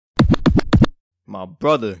My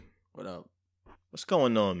brother. What up? What's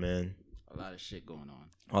going on, man? A lot of shit going on.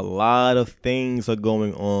 A lot of things are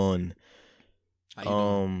going on. How you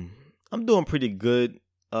doing? I'm doing pretty good,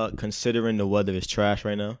 considering the weather is trash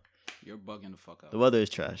right now. You're bugging the fuck out. The weather is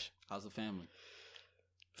trash. How's the family?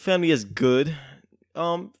 Family is good.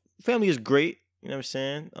 Family is great. You know what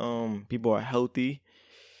I'm saying? People are healthy.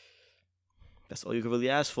 That's all you can really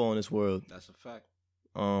ask for in this world. That's a fact.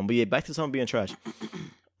 But yeah, back to something being trash.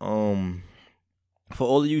 For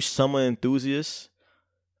all of you summer enthusiasts,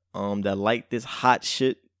 that like this hot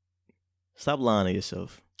shit, stop lying to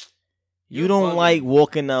yourself. You don't like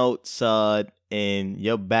walking outside and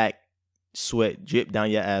your back sweat drip down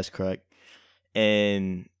your ass crack.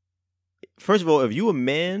 And first of all, if you a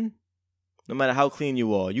man, no matter how clean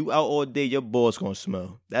you are, you out all day, your balls gonna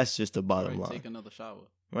smell. That's just the bottom line. Take another shower.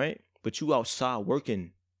 Right? But you outside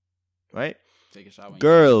working, right? Take a shower.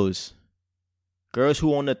 Girls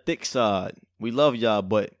who on the thick side, we love y'all,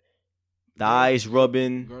 but thighs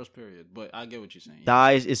rubbing. Girls, period. But I get what you're saying.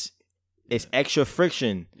 Thighs it's extra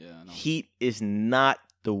friction. Yeah, I know. Heat is not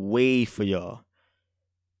the way for y'all.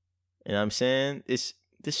 You know what I'm saying? This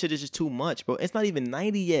shit is just too much, bro. It's not even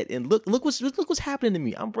 90 yet, and look what's happening to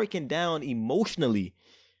me. I'm breaking down emotionally.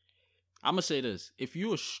 I'm gonna say this: if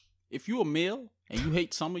you a male and you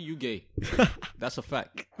hate summer, you gay. That's a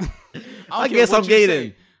fact. I guess I'm gay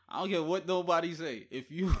then. I don't care what nobody say.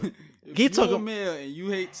 If you a male and you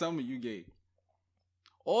hate summer, you gay.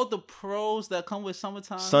 All the pros that come with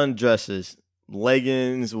summertime: sundresses,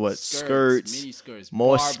 leggings, skirts, mini skirts,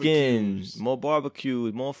 more barbecues, skin, more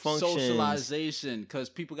barbecues, more functions, socialization. Because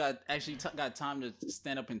people got time to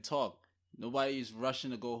stand up and talk. Nobody's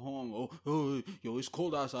rushing to go home. Oh, yo, it's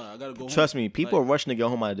cold outside. I gotta go home. Trust me, people are rushing to go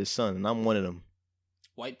home out of the sun, and I'm one of them.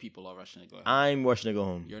 White people are rushing to go home. I'm rushing to go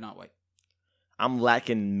home. You're not white. I'm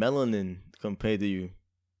lacking melanin compared to you.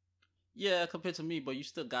 Yeah, compared to me, but you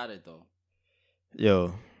still got it though.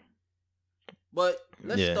 Yo. But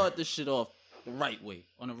let's start this shit off the right way,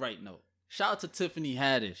 on the right note. Shout out to Tiffany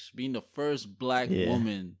Haddish being the first black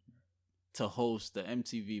woman to host the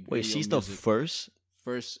MTV. Wait, she's the first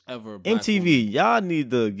ever black MTV. Woman. Y'all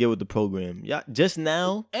need to get with the program. Y'all just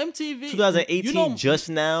now. MTV 2018. Just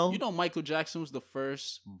now. You know Michael Jackson was the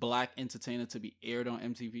first black entertainer to be aired on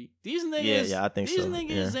MTV. These niggas. Yeah, I think so. These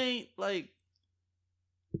niggas ain't like.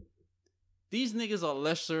 These niggas are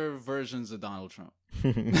lesser versions of Donald Trump.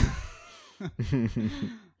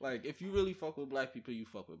 Like, if you really fuck with black people, you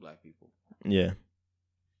fuck with black people. Yeah.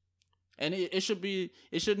 And it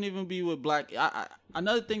shouldn't even be with black.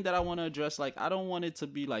 Another thing that I want to address, like, I don't want it to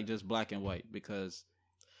be like just black and white, because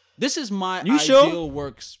this is my ideal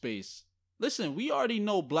workspace. Listen, we already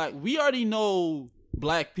know black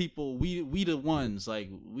people. We the ones, like,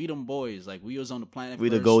 we them boys, like, we was on the planet. We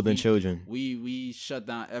first. the golden children. We shut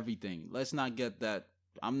down everything. Let's not get that.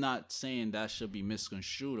 I'm not saying that should be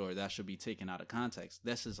misconstrued or that should be taken out of context.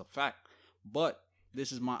 This is a fact. But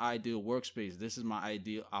this is my ideal workspace. This is my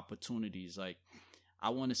ideal opportunities. Like, I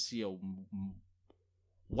want to see a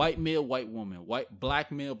white male, white woman,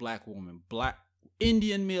 black male, black woman, black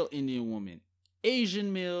Indian male, Indian woman,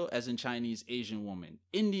 Asian male, as in Chinese, Asian woman,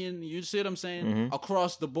 Indian. You see what I'm saying? Mm-hmm.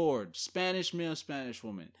 Across the board, Spanish male, Spanish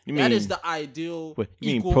woman. That is the ideal. What,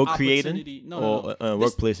 you mean procreating? No.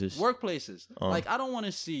 Workplaces. Workplaces. Like, I don't want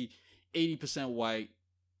to see 80% white,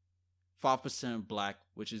 5% black,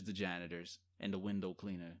 which is the janitors and the window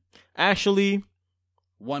cleaner. Actually,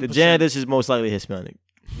 1%, the janitors is most likely Hispanic.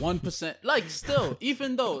 1%, like, still,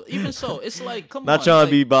 even so, it's like, come on. Not trying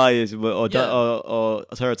to be biased, but or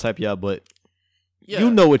stereotype y'all, but you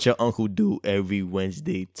know what your uncle do every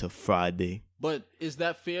Wednesday to Friday. But is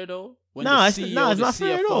that fair though? When it's not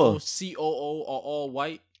fair at all. COO are all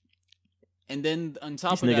white, and then on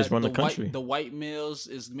top These of niggas run the country. the white males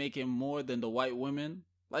is making more than the white women.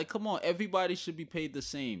 Like, come on, everybody should be paid the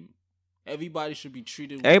same. Everybody should be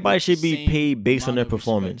treated. Everybody should be paid based on their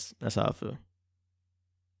performance. That's how I feel.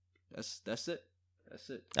 That's it.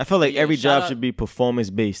 I feel like every job should be performance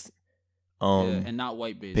based. And not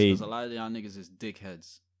white based, because a lot of y'all niggas is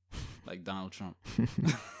dickheads, like Donald Trump.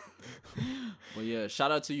 But yeah,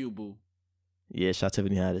 shout out to you, boo. Yeah, shout out to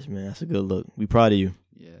Tiffany Haddish, man. That's a good look. We proud of you.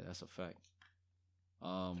 Yeah, that's a fact.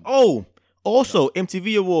 Also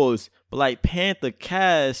MTV Awards, Black Panther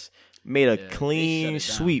cast made a clean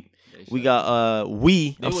sweep. We got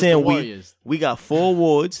I'm saying we got 4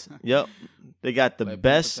 awards. Yep. They got the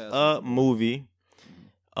best movie.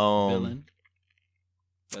 Villain.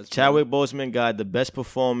 Chadwick Boseman got the best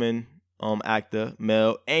performing actor,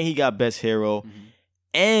 male, and he got best hero. Mm-hmm.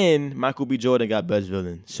 And Michael B. Jordan got best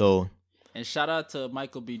villain. So And shout out to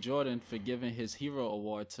Michael B. Jordan for giving his hero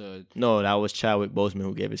award to. No, that was Chadwick Boseman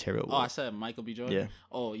who gave his hero award. Oh, I said Michael B. Jordan. Yeah.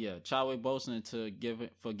 Oh yeah, Chadwick Boseman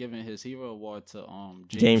for giving his hero award to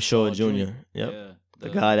James Shaw Jr. Yep. Yeah, the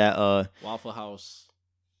guy that Waffle House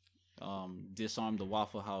disarmed the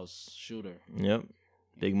Waffle House shooter. Yep.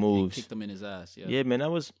 Big moves. Kicked him in his ass. Yeah. Yeah, man,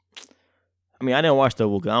 that was. I mean, I didn't watch the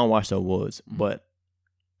awards. I don't watch the awards, but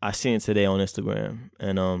I seen it today on Instagram,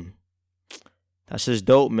 and that's just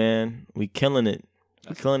dope, man. We killing it.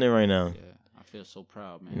 We killing it right now. Yeah, I feel so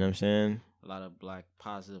proud, man. You know what I'm saying? A lot of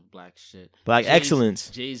positive black shit. Black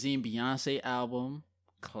excellence. Jay-Z and Beyonce album,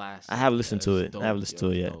 classic. I haven't listened to it. Dope, I haven't listened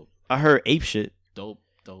to it yet. Dope. I heard ape shit. Dope.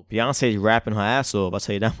 Beyonce's rapping her ass off. I'll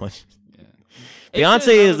tell you that much. Yeah. Beyonce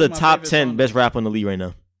is the top 10 best rapper in the league right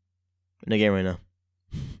now. In the game right now.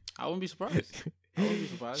 I wouldn't be surprised.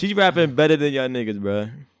 She's rapping better than y'all niggas, bro.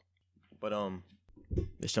 But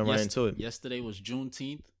let's jump right into it. Yesterday was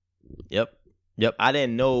Juneteenth. Yep. I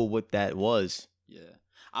didn't know what that was. Yeah.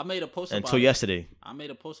 I made a post until yesterday. I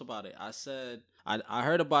made a post about it. I said I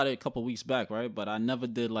heard about it a couple weeks back, right? But I never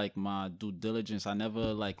did like my due diligence. I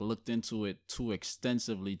never like looked into it too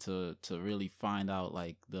extensively to really find out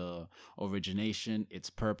like the origination,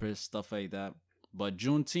 its purpose, stuff like that. But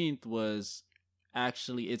Juneteenth was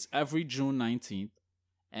actually, it's every June 19th,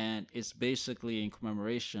 and it's basically in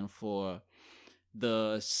commemoration for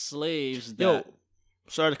the slaves that. Yo,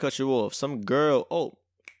 sorry to cut you off. Some girl,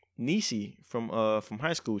 Nisi from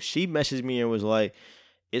high school, she messaged me and was like,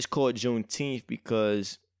 it's called Juneteenth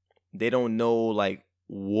because they don't know like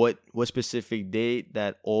what specific date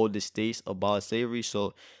that all the states abolished slavery,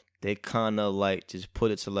 so they kind of like just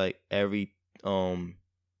put it to like every 10th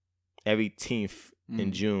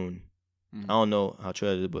in June. I don't know how true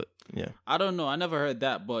that is, but yeah. I don't know. I never heard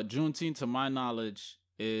that, but Juneteenth, to my knowledge,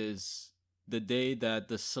 is the day that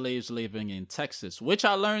the slaves living in Texas, which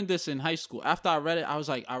I learned this in high school. After I read it, I was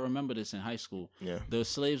like, I remember this in high school. Yeah. The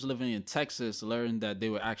slaves living in Texas learned that they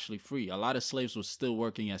were actually free. A lot of slaves were still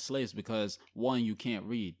working as slaves because, one, you can't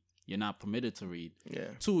read. You're not permitted to read. Yeah.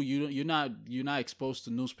 Two, you're not exposed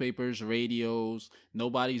to newspapers, radios.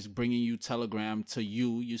 Nobody's bringing you telegram to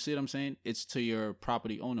you. You see what I'm saying? It's to your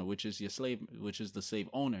property owner, which is your slave, which is the slave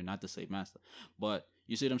owner, not the slave master. But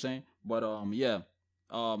you see what I'm saying? But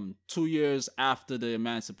 2 years after the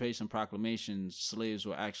Emancipation Proclamation, slaves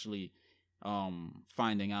were actually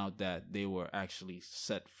finding out that they were actually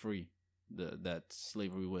set free. That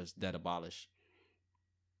slavery was dead abolished.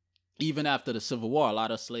 Even after the Civil War, a lot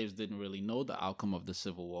of slaves didn't really know the outcome of the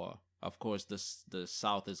Civil War. Of course, the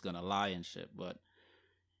South is gonna lie and shit, but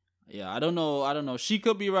yeah, I don't know. She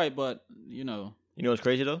could be right, but you know. You know what's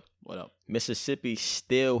crazy though? What up? Mississippi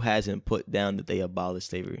still hasn't put down that they abolished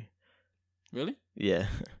slavery. Really? Yeah.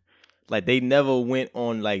 Like they never went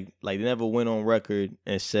on like they never went on record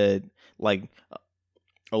and said like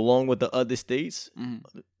along with the other states.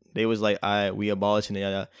 Mm-hmm. They was like, all right, we abolishing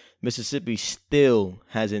it. Mississippi still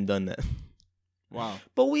hasn't done that. Wow.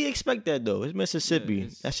 But we expect that, though. It's Mississippi. Yeah,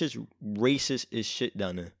 that's just racist as shit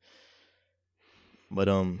down there. But,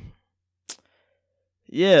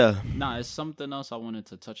 yeah. Nah, it's something else I wanted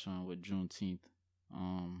to touch on with Juneteenth.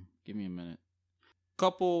 Give me a minute.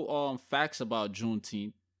 Couple facts about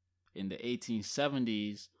Juneteenth. In the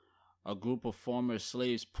 1870s, a group of former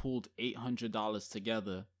slaves pooled $800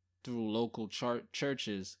 together through local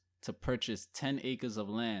churches to purchase 10 acres of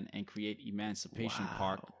land and create Emancipation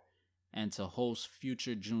Park and to host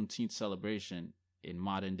future Juneteenth celebration in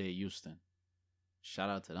modern day Houston.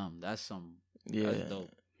 Shout out to them. That's dope. Yeah,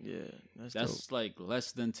 That's dope. like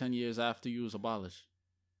less than 10 years after you was abolished.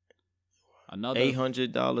 Another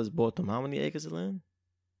 $800 bought them how many acres of land?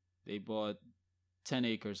 They bought 10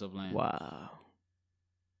 acres of land. Wow.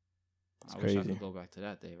 I wish I could go back to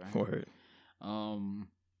that day, right? Word.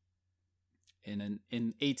 In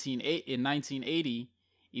 1980,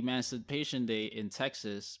 Emancipation Day in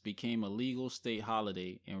Texas became a legal state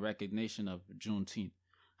holiday in recognition of Juneteenth.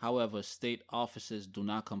 However, state offices do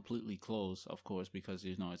not completely close, of course, because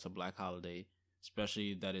it's a black holiday,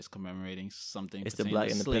 especially that is commemorating something. It's the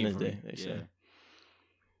Black Independence slavery. Day. They say.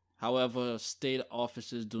 However, state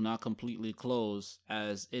offices do not completely close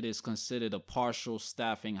as it is considered a partial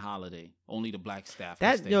staffing holiday. Only the black staff.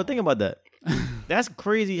 Think about that. That's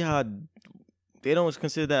crazy how they don't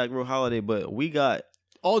consider that a real holiday, but we got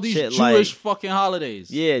all these shit Jewish fucking holidays.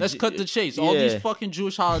 Yeah. Let's cut the chase. All these fucking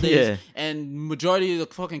Jewish holidays, and majority of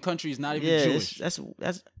the fucking country is not even Jewish. That's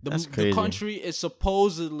crazy. The country is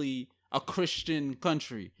supposedly a Christian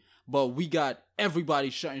country, but we got everybody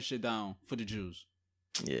shutting shit down for the Jews.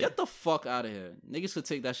 Yeah. Get the fuck out of here. Niggas could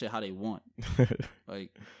take that shit how they want. Like,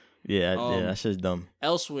 Yeah, that's just dumb.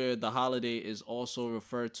 Elsewhere, the holiday is also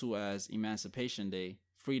referred to as Emancipation Day,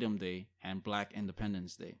 Freedom Day, and Black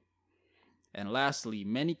Independence Day. And lastly,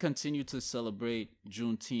 many continue to celebrate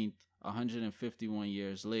Juneteenth 151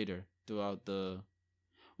 years later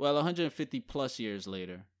 150 plus years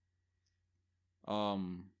later.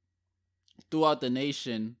 Throughout the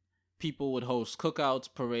nation, people would host cookouts,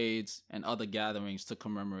 parades, and other gatherings to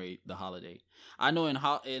commemorate the holiday. I know in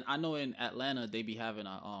Atlanta they be having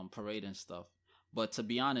a parade and stuff. But to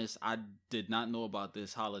be honest, I did not know about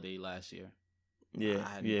this holiday last year. Yeah,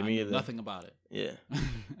 I me knew either. nothing about it. Yeah,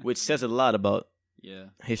 which says a lot about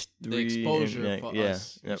history, the exposure for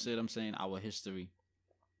us. Yep. You see what I'm saying? Our history.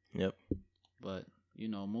 Yep. But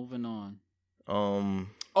moving on. Oh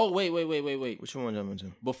wait. Which one jumping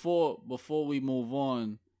to? Before we move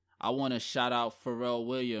on, I want to shout out Pharrell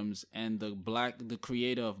Williams and the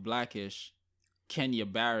creator of Blackish, Kenya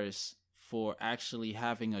Barris, for actually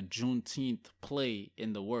having a Juneteenth play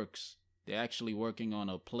in the works. They're actually working on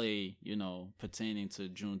a play, pertaining to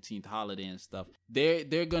Juneteenth holiday and stuff. They're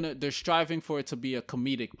striving for it to be a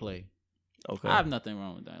comedic play. Okay. I have nothing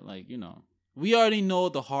wrong with that. We already know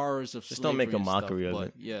the horrors of just slavery. Don't make a and mockery stuff, of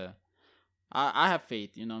it. Yeah. I have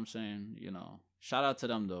faith, you know what I'm saying? Shout out to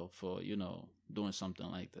them though for, doing something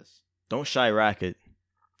like this. Don't Chirac it.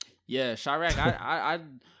 Yeah, Chirac. I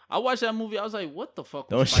watched that movie. I was like, what the fuck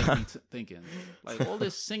Don't was Spike thinking? Like all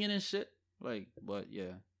this singing and shit. But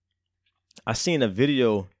yeah. I seen a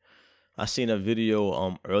video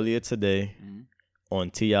earlier today on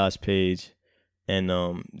T.I.'s page,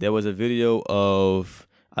 and there was a video of,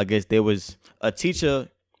 I guess there was a teacher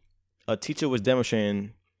was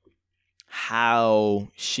demonstrating how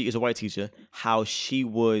she is a white teacher, how she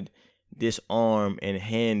would disarm and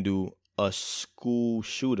handle a school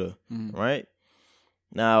shooter, right?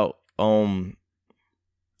 Now,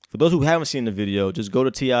 for those who haven't seen the video, just go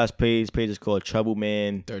to T.I.'s page. Page is called Trouble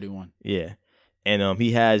Man 31. Yeah, and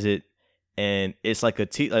he has it, and it's like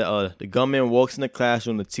the gunman walks in the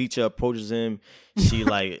classroom. The teacher approaches him. She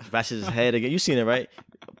bashes his head again. You seen it, right?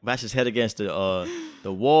 Bashes his head against the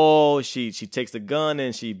wall. She takes the gun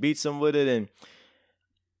and she beats him with it. And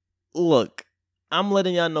look, I'm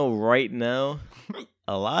letting y'all know right now,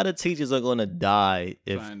 a lot of teachers are gonna die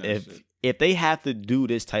if they have to do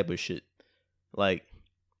this type of shit. Like,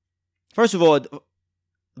 first of all,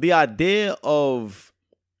 the idea of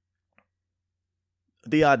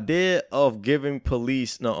giving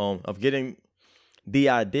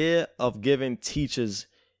teachers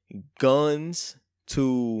guns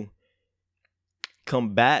to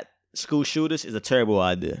combat school shooters is a terrible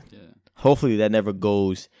idea. Yeah. Hopefully that never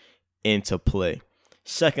goes into play.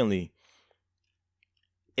 Secondly,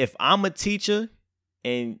 if I'm a teacher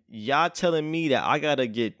and y'all telling me that I gotta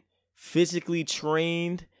get physically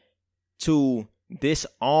trained to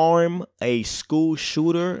disarm a school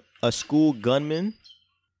shooter, a school gunman,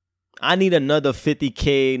 I need another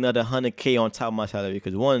 $50K, another $100K on top of my salary,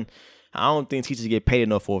 because one, I don't think teachers get paid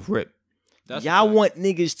enough for a rip. Y'all want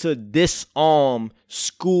niggas to disarm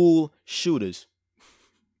school shooters.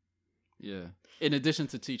 Yeah. In addition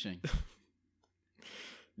to teaching.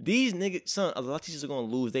 These niggas, son, a lot of teachers are gonna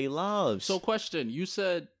lose their lives. So question, you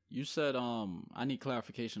said I need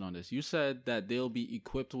clarification on this. You said that they'll be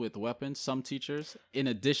equipped with weapons, some teachers, in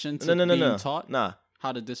addition to being taught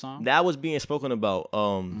how to disarm? That was being spoken about.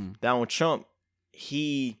 Donald Trump,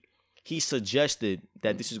 he suggested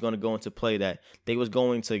that this is going to go into play, that they was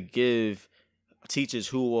going to give teachers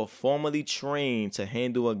who were formerly trained to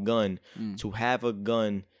handle a gun to have a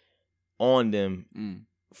gun on them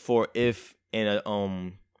for if and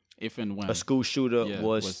when a school shooter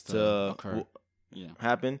was to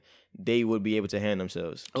happen, they would be able to hand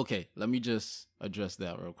themselves. Okay, let me just address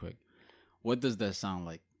that real quick. What does that sound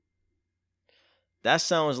like? That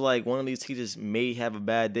sounds like one of these teachers may have a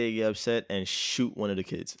bad day, get upset, and shoot one of the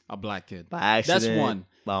kids. A black kid. By accident. That's one.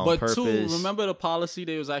 But purpose. Two, remember the policy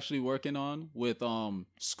they was actually working on with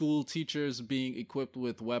school teachers being equipped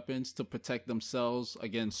with weapons to protect themselves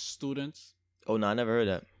against students? Oh, no, I never heard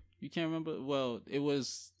that. You can't remember? Well, it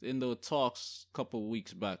was in the talks a couple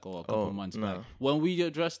weeks back or a couple months back. When we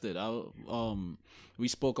addressed it, we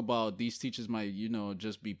spoke about these teachers might,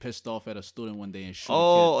 just be pissed off at a student one day and shoot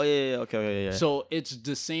a kid. Yeah, okay, yeah. So it's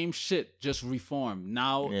the same shit, just reformed.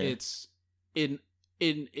 Now it's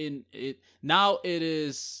now it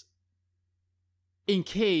is in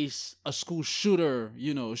case a school shooter,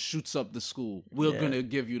 shoots up the school, we're gonna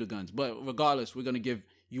give you the guns. But regardless, we're gonna give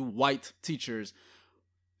you white teachers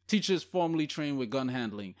formerly trained with gun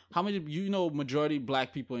handling. How many, majority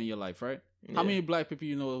black people in your life, right? How many black people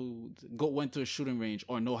you know went to a shooting range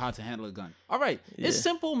or know how to handle a gun? All right, it's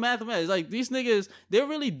simple mathematics. Like these niggas, they're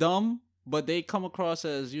really dumb, but they come across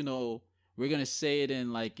as, you know, we're gonna say it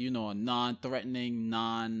in like, you know, a non-threatening,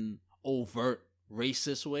 non-overt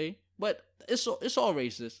racist way. But it's all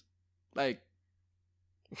racist. Like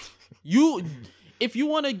if you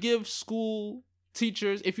want to give school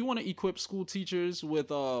teachers, if you want to equip school teachers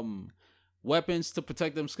with weapons to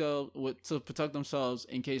protect themselves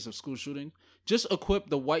in case of school shooting, just equip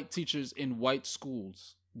the white teachers in white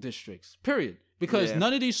schools districts. Period. Because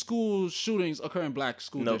none of these school shootings occur in black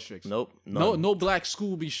school districts. No black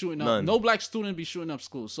school be shooting up. No black student be shooting up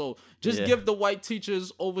schools. So just give the white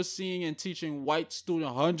teachers overseeing and teaching white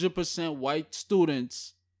student, 100% white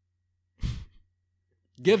students.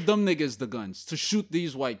 Give them niggas the guns to shoot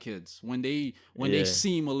these white kids when they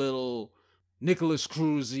seem a little Nicholas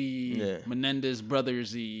Cruz-y, Menendez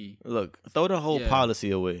Brothers-y. Look, throw the whole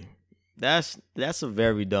policy away. That's a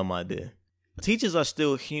very dumb idea. Teachers are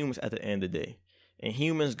still humans at the end of the day, and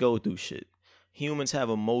humans go through shit. Humans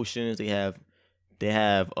have emotions. They have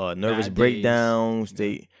nervous breakdowns.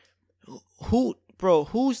 Who's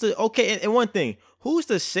one thing? Who's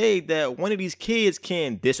to say that one of these kids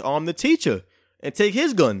can disarm the teacher and take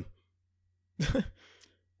his gun?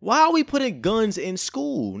 Why are we putting guns in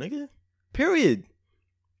school, nigga? Period.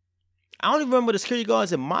 I don't even remember the security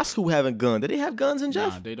guards in my school having guns. Did they have guns in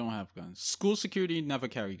Jeff? Nah, they don't have guns. School security never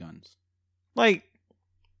carry guns. Like,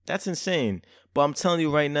 that's insane. But I'm telling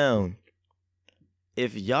you right now,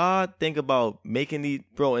 if y'all think about making these,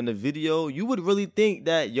 bro, in the video, you would really think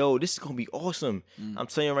that, yo, this is going to be awesome. I'm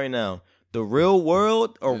telling you right now, the real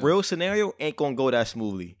world or real scenario ain't going to go that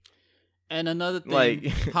smoothly. And another thing, like,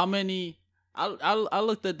 how many, I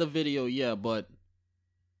looked at the video, but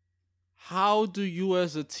how do you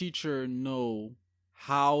as a teacher know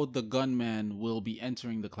how the gunman will be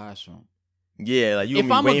entering the classroom? Yeah, like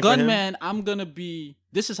if I'm a gunman, I'm gonna be.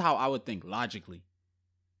 This is how I would think logically.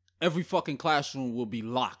 Every fucking classroom will be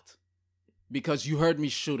locked because you heard me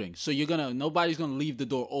shooting. So nobody's gonna leave the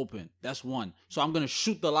door open. That's one. So I'm gonna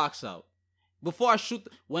shoot the locks out.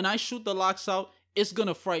 When I shoot the locks out, it's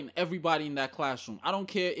gonna frighten everybody in that classroom. I don't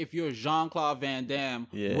care if you're Jean-Claude Van Damme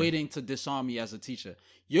waiting to disarm me as a teacher.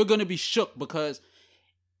 You're gonna be shook because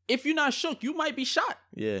if you're not shook, you might be shot.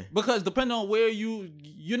 Yeah. Because depending on where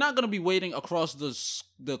you're not gonna be waiting across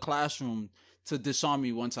the classroom to disarm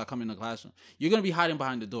me once I come in the classroom. You're gonna be hiding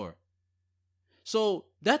behind the door. So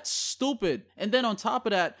that's stupid. And then on top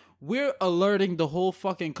of that, we're alerting the whole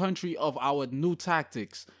fucking country of our new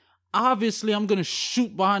tactics. Obviously, I'm gonna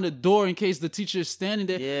shoot behind the door in case the teacher is standing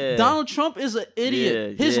there. Yeah. Donald Trump is an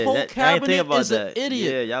idiot. His whole cabinet is an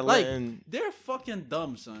idiot. Yeah, y'all they're fucking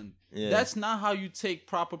dumb, son. Yeah. That's not how you take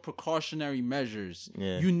proper precautionary measures.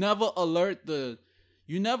 Yeah. You never alert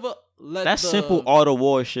that's simple auto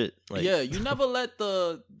war shit. Like. Yeah, you never let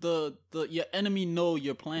your enemy know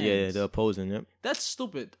your plans. Yeah, the opposing. Yep. That's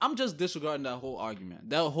stupid. I'm just disregarding that whole argument,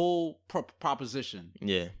 that whole proposition.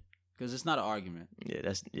 Yeah. Because it's not an argument.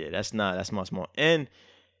 That's not smart. And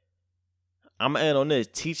I'm gonna end on this.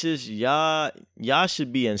 Teachers, y'all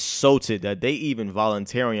should be insulted that they even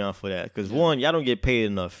volunteering for that. Because one, y'all don't get paid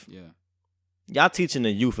enough. Yeah. Y'all teaching the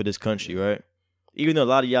youth of this country, right? Even though a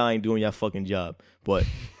lot of y'all ain't doing y'all fucking job. But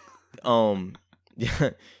y'all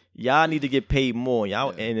need to get paid more. Y'all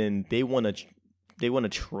and then they wanna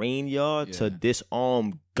train y'all to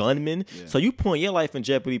disarm gunmen. Yeah. So you putting your life in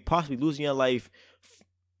jeopardy, possibly losing your life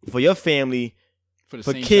for your family,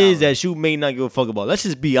 for kids that you may not give a fuck about. Let's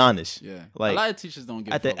just be honest. Yeah, like a lot of teachers don't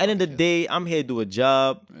give. At the end of the day, I'm here to do a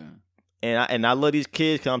job, and I love these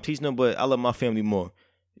kids because I'm teaching them, but I love my family more.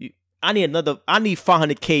 I need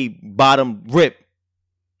 500K bottom rip.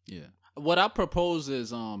 Yeah, what I propose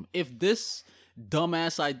is, if this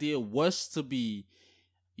dumbass idea was to be,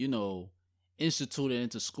 instituted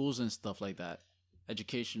into schools and stuff like that,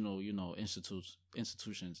 educational,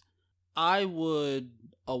 institutions. I would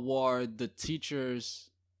award the teachers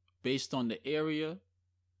based on the area.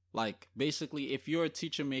 Like, basically, if you're a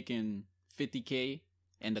teacher making $50K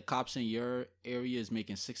and the cops in your area is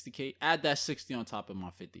making $60K, add that 60 on top of my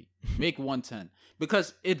 50. Make 110.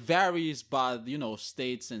 Because it varies by,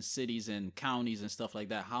 states and cities and counties and stuff like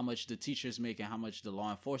that, how much the teachers make and how much the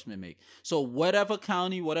law enforcement make. So whatever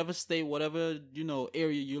county, whatever state, whatever,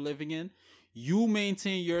 area you're living in, you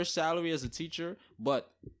maintain your salary as a teacher,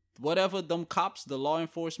 but whatever them cops, the law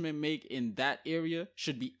enforcement make in that area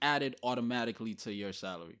should be added automatically to your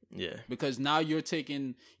salary. Yeah. Because now you're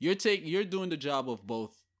doing the job of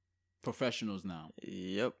both professionals now.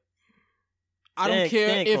 Yep. I don't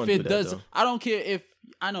care if it does. I don't care if,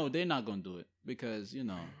 I know they're not going to do it because,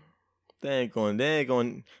 They ain't going It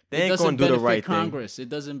to doesn't do the benefit right Congress. It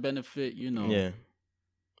doesn't benefit, you know. thing. Yeah.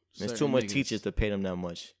 There's too certain much niggas. teachers to pay them that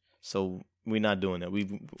much. So we're not doing that. We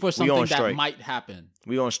For on something that strike. might happen.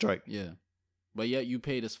 We on strike. Yeah. But yet you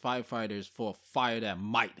paid us firefighters for a fire that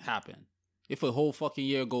might happen. If a whole fucking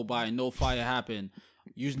year go by and no fire happen,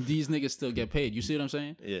 these niggas still get paid. You see what I'm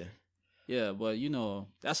saying? Yeah. Yeah, but you know,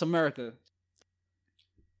 that's America.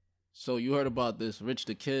 So you heard about this Rich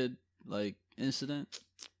the Kid like incident?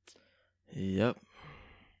 Yep.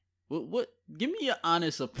 What give me your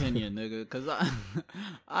honest opinion, nigga, cuz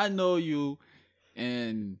I know you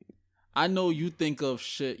and I know you think of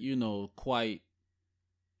shit, you know,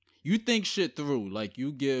 you think shit through. Like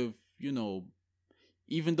you give, you know,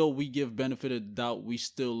 even though we give benefit of the doubt, we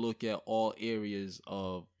still look at all areas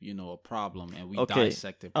of, you know, a problem and we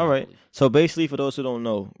dissect it properly. All right. So basically, for those who don't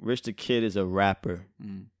know, Rich the Kid is a rapper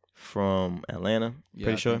Mm. from Atlanta. Yeah,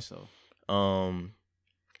 Pretty I sure. think so.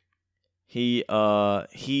 He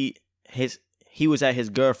was at his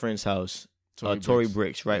girlfriend's house, Tory Bricks.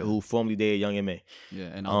 Bricks, right? Yeah. Who formerly dated Young M.A. Yeah,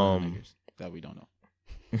 and all the niggas that we don't know.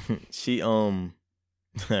 She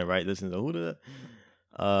right. Listen to who the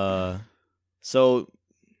so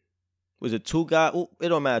was it two guys? It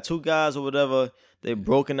don't matter. Two guys or whatever. They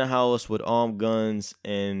broke in the house with armed guns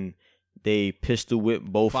and they pistol whipped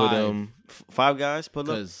both of them. 5 guys. Pull up.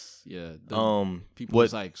 Because people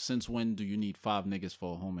was like, since when do you need 5 niggas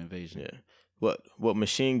for a home invasion? Yeah. What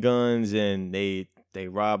machine guns, and they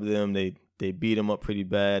robbed them. They beat him up pretty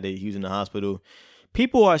bad. He was in the hospital.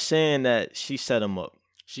 People are saying that she set him up.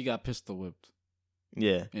 She got pistol whipped.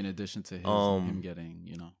 Yeah. In addition to him getting,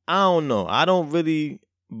 you know. I don't know. I don't really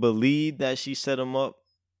believe that she set him up.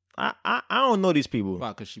 I don't know these people.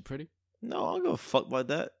 Why? Cause she pretty? No, I don't give a fuck about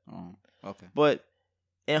that. Oh, okay. But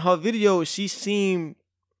in her video, she seemed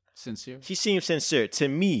sincere. She seemed sincere to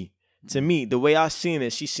me. To me, the way I seen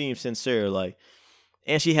it, she seemed sincere. Like,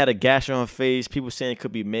 and she had a gash on her face. People saying it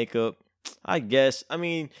could be makeup. I guess. I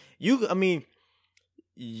mean, you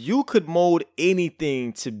could mold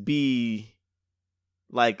anything to be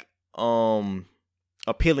like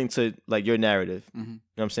appealing to like your narrative. Mm-hmm. You know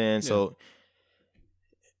what I'm saying? Yeah. So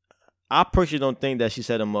I personally don't think that she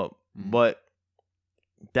set him up, but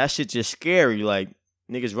that shit just scary. Like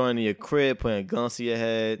niggas running in your crib, putting guns to your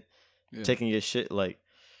head, taking your shit. Like,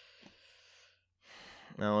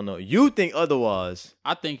 I don't know. You think otherwise?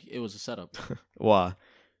 I think it was a setup. Why?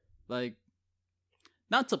 Like,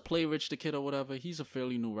 not to play Rich the Kid or whatever. He's a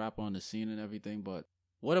fairly new rapper on the scene and everything, but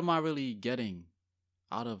what am I really getting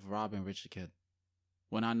out of robbing Rich the Kid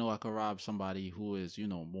when I know I could rob somebody who is, you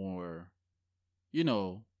know, more, you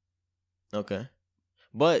know. Okay.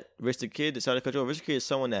 But Rich the Kid, sorry to cut you off. Rich the Kid is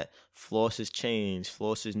someone that flosses chains,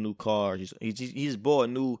 flosses new cars. He's bought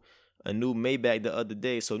a new Maybach the other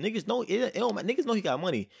day. So niggas know niggas know he got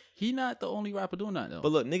money. He not the only rapper doing that though.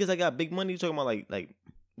 But look, niggas that got big money, you talking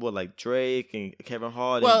about like Drake and Kevin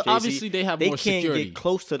Hart. Well, and Jay-Z, obviously they have more security. They can't get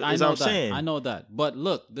close to. I know I'm saying. I know that. But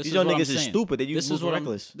look, these young niggas is stupid. They use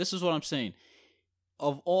reckless. This is what I'm saying.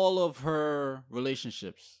 Of all of her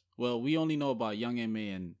relationships, well, we only know about Young M.A.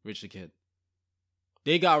 and Rich the Kid.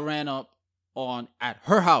 They got ran up on at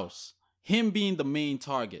her house. Him being the main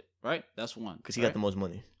target, right? That's one. Because he got the most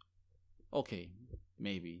money. Okay,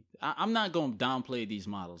 maybe. I'm not going to downplay these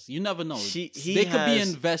models. You never know. They could be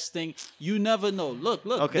investing. You never know. Look.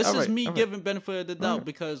 Okay, this is right, me giving benefit of the doubt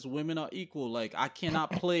because women are equal. Like, I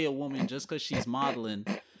cannot play a woman just because she's modeling.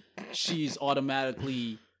 She's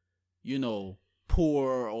automatically, you know,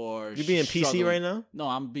 poor or You being struggling. PC right now? No,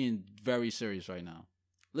 I'm being very serious right now.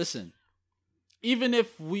 Listen, even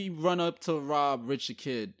if we run up to rob Rich the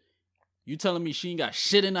Kid, you telling me she ain't got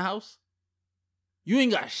shit in the house? You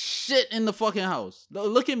ain't got shit in the fucking house.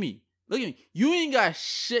 Look at me. You ain't got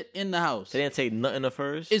shit in the house. They didn't take nothing of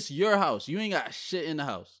hers? It's your house. You ain't got shit in the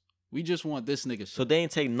house. We just want this nigga shit. So they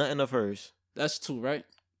ain't take nothing of hers? That's 2, right?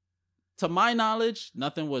 To my knowledge,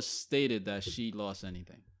 nothing was stated that she lost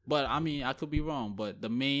anything. But, I mean, I could be wrong. But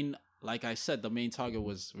like I said, the main target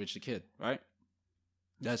was Rich the Kid, right?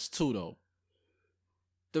 That's 2, though.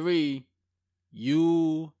 3,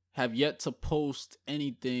 you have yet to post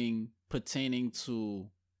anything pertaining to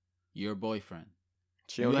your boyfriend.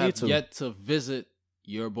 You have yet to visit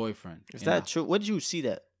your boyfriend. Is that true? Where did you see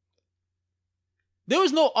that? There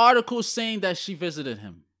was no article saying that she visited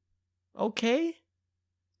him. Okay.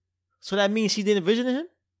 So that means she didn't visit him?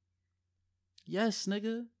 Yes,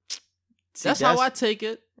 nigga. That's how I take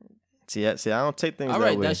it. See, I don't take things all that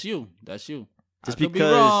right, way. that's you. Just I could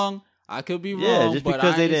because, be wrong. I could be wrong. Yeah, just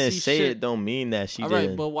because they didn't say shit. it don't mean that she all didn't.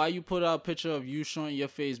 Right, but why you put out a picture of you showing your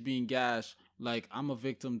face being gashed? Like, I'm a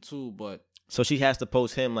victim too, but... So she has to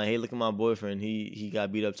post him like, hey, look at my boyfriend. He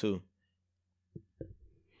got beat up too.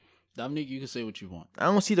 Dominique, you can say what you want. I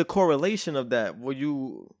don't see the correlation of that.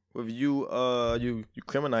 You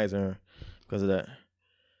criminalizing her because of that.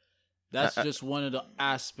 That's just one of the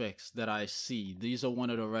aspects that I see. These are one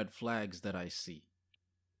of the red flags that I see.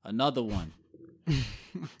 Another one.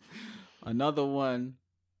 Another one.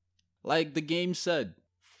 Like the game said,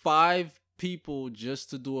 5 people just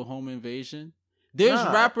to do a home invasion. There's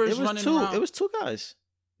rappers running around. It was 2 guys.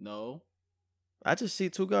 No. I just see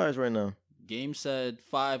 2 guys right now. Game said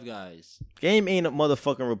 5 guys. Game ain't a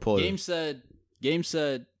motherfucking reporter. Game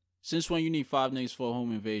said, since when you need 5 niggas for a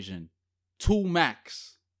home invasion? 2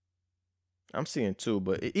 max. I'm seeing 2,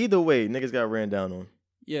 but either way, niggas got ran down on.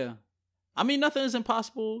 Yeah. I mean, nothing is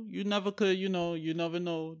impossible. You never could, you never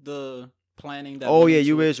know the planning that. Oh, yeah,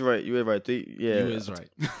 you is right. You is right. 3, yeah. You is right.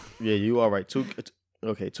 Yeah, you are right. 2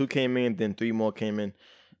 came in, then 3 more came in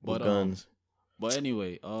with guns. But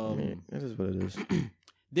anyway, this is what it is.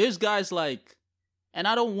 There's guys like, and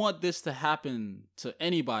I don't want this to happen to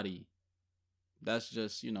anybody. That's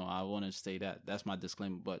just, I want to say that. That's my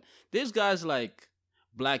disclaimer. But there's guys like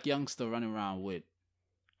Black Youngster running around with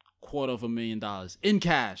 $250,000 in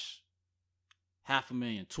cash.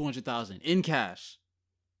 $500,000, $200,000 in cash.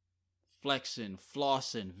 Flexing,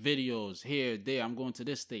 flossing, videos here, there. I'm going to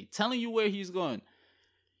this state. Telling you where he's going.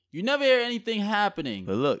 You never hear anything happening.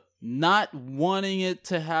 But look. Not wanting it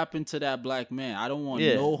to happen to that black man. I don't want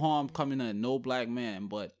no harm coming to no black man.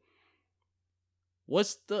 But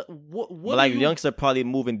what's the what? Black Youngster probably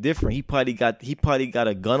moving different. He probably got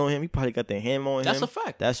a gun on him. He probably got the hammer on him. That's a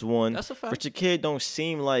fact. That's one. That's a fact. Richard Kidd don't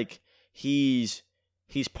seem like he's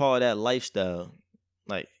part of that lifestyle.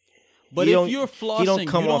 Like, but if you're flossing, he don't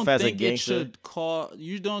come off as a gangster.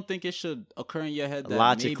 You don't think it should occur in your head that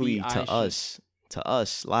logically maybe logically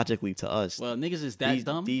to us. Well, niggas is that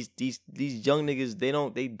dumb. These young niggas,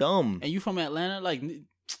 they dumb. And you from Atlanta? Like,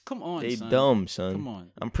 come on, they son. dumb, son. Come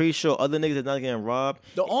on. I'm pretty sure other niggas are not getting robbed.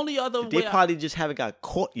 The only other they probably just haven't got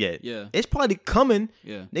caught yet. Yeah, it's probably coming.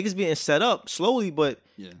 Yeah, niggas being set up slowly, but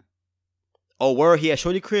yeah. Oh, word, he had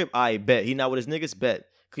shorty crib. I bet he not with his niggas. Bet,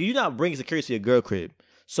 cause you not bringing security to your girl crib.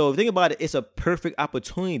 So if you think about it, it's a perfect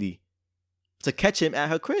opportunity to catch him at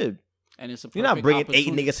her crib. And it's you're not bringing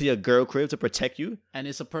 8 niggas to your girl crib to protect you. And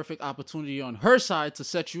it's a perfect opportunity on her side to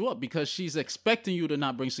set you up because she's expecting you to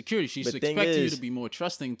not bring security. She's expecting you to be more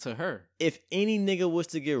trusting to her. If any nigga was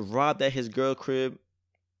to get robbed at his girl crib,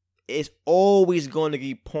 it's always going to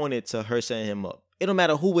be pointed to her setting him up. It don't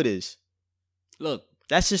matter who it is.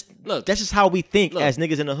 That's just how we think as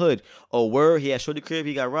niggas in the hood. Oh, word, he had shorty crib,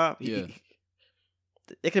 he got robbed. Yeah.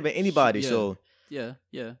 It could have been anybody. Yeah. So yeah.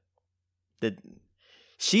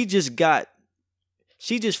 She just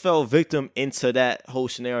fell victim into that whole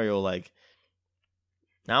scenario. Like,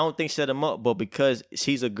 I don't think she set him up, but because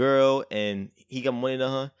she's a girl and he got money to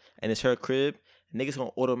her and it's her crib, niggas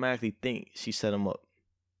gonna automatically think she set him up.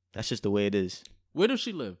 That's just the way it is. Where does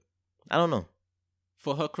she live? I don't know.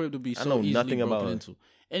 For her crib to be so easily nothing broken about into.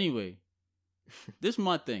 Anyway, this is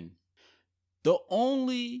my thing. The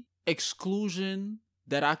only exclusion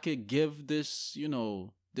that I could give this,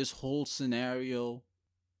 this whole scenario,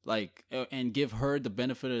 like, and give her the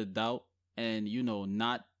benefit of the doubt and,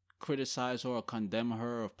 not criticize her or condemn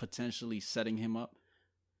her of potentially setting him up.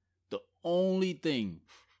 The only thing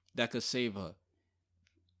that could save her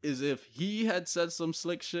is if he had said some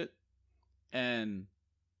slick shit and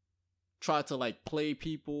tried to, like, play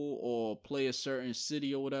people or play a certain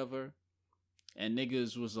city or whatever, and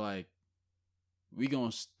niggas was like, we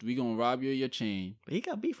gonna rob you of your chain. But he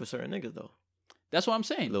got beef with certain niggas, though. That's what I'm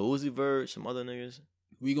saying. Lil Uzi Vert, some other niggas.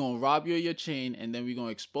 We gonna rob you of your chain, and then we gonna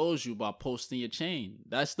expose you by posting your chain.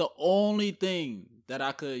 That's the only thing that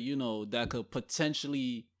I could, that could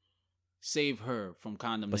potentially save her from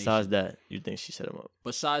condemnation. Besides that, you think she set him up?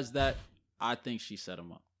 Besides that, I think she set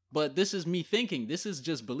him up. But this is me thinking. This is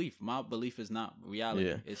just belief. My belief is not reality.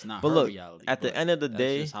 Yeah. It's not her reality. At the end of the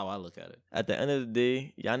day, that's just how I look at it. At the end of the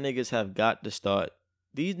day, y'all niggas have got to start.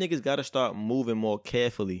 These niggas got to start moving more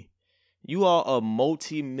carefully. You are a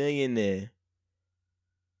multi-millionaire.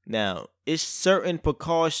 Now, it's certain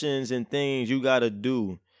precautions and things you got to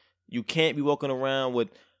do. You can't be walking around with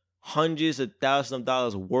hundreds of thousands of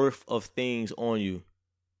dollars worth of things on you.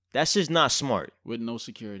 That's just not smart. With no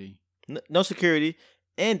security. No security.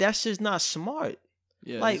 And that's just not smart.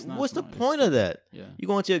 Yeah, like, what's the point of that? Yeah. You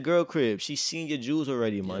going to your girl crib. She's seen your jewels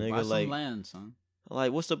already, my nigga. Buy like, some land, son.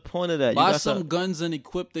 Like, what's the point of that? Buy some guns and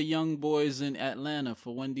equip the young boys in Atlanta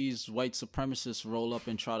for when these white supremacists roll up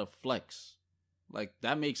and try to flex. Like,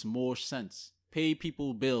 that makes more sense. Pay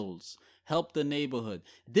people bills. Help the neighborhood.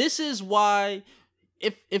 This is why,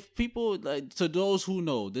 if people, like, to those who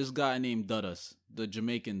know, this guy named Dudas, the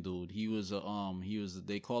Jamaican dude.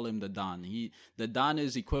 They call him the Don. The Don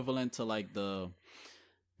is equivalent to like the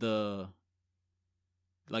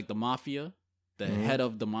mafia, the head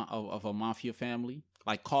of of a mafia family.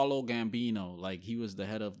 Like Carlo Gambino, like he was the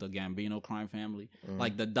head of the Gambino crime family.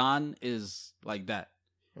 Like the Don is like that.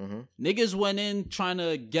 Niggas went in trying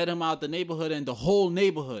to get him out the neighborhood, and the whole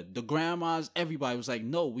neighborhood, the grandmas, everybody was like,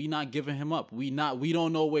 "No, we not giving him up. We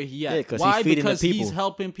don't know where he at." Why? Because he's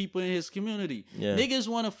helping people in his community. Yeah. Niggas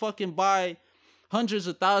want to fucking buy hundreds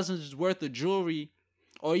of thousands worth of jewelry,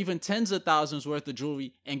 or even tens of thousands worth of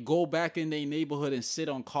jewelry, and go back in their neighborhood and sit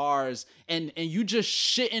on cars, and you just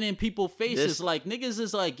shitting in people's faces. Like, niggas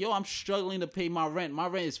is like, yo, I'm struggling to pay my rent. My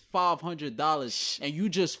rent is $500, and you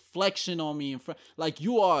just flexing on me in front. Like,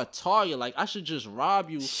 you are a target. Like, I should just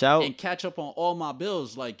rob you and catch up on all my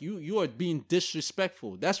bills. Like, you are being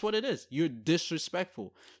disrespectful. That's what it is. You're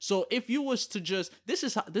disrespectful. So if you was to just, this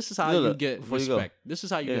is how you get respect. This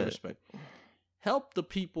is how you get respect. Help the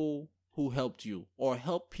people who helped you, or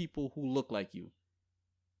help people who look like you.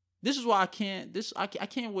 This is why I can't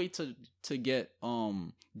wait to get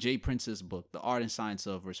Jay Prince's book, The Art and Science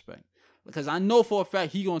of Respect, because I know for a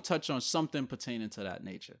fact he gonna touch on something pertaining to that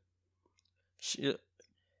nature. Shout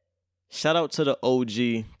out to the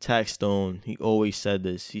OG Taxstone. He always said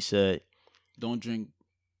this. He said, "Don't drink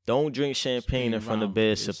champagne in front of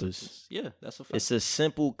beer sippers." Yeah, that's a fact. It's a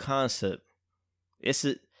simple concept.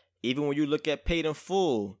 Even when you look at Paid in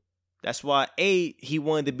Full. That's why he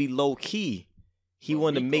wanted to be low key. He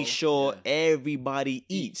wanted to make sure everybody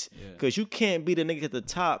eats. Because you can't be the nigga at the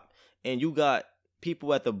top and you got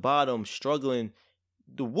people at the bottom struggling.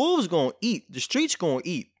 The wolves gonna eat. The streets gonna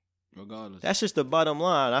eat. Regardless. That's just the bottom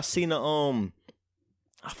line. I seen I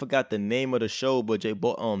forgot the name of the show, but Joe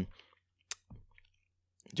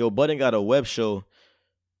Budden got a web show.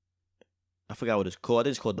 I forgot what it's called. I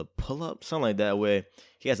think it's called The Pull Up, something like that, where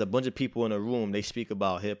he has a bunch of people in a room. They speak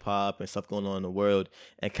about hip hop and stuff going on in the world.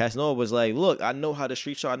 And Casanova was like, "Look, I know how the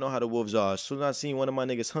streets are. I know how the wolves are. As soon as I see one of my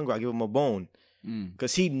niggas hungry, I give him a bone,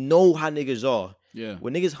 because he know how niggas are. Yeah,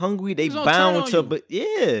 when niggas hungry, they bound to. But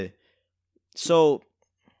yeah, so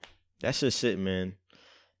that's just it, man.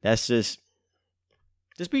 That's just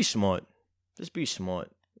be smart. Just be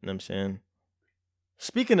smart. You know what I'm saying?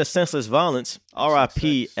 Speaking of senseless violence,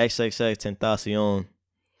 R.I.P. XXXTentacion.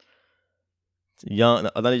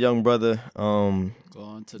 Another young brother, gone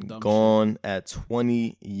at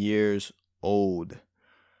 20 years old.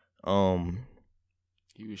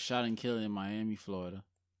 He was shot and killed in Miami, Florida.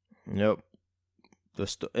 Yep. And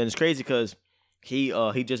it's crazy because he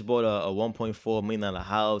just bought a $1.4 million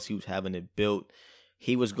house. He was having it built.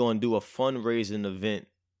 He was going to do a fundraising event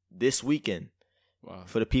this weekend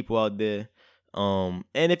for the people out there. And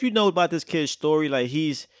if you know about this kid's story, like,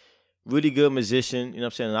 he's really good musician, you know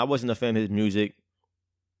what I'm saying? And I wasn't a fan of his music,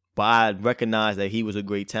 but I recognized that he was a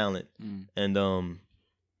great talent. And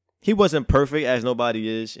he wasn't perfect, as nobody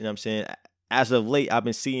is, you know what I'm saying? As of late, I've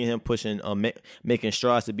been seeing him pushing, making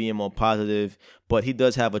strides to being more positive, but he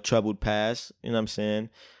does have a troubled past, you know what I'm saying?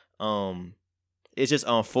 It's just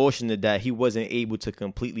unfortunate that he wasn't able to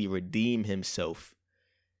completely redeem himself.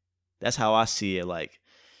 That's how I see it. Like,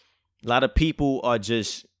 a lot of people are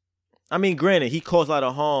just, I mean, granted, he caused a lot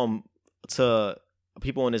of harm to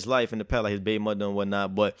people in his life in the past, like his baby mother and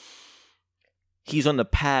whatnot, but he's on the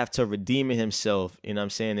path to redeeming himself, you know what I'm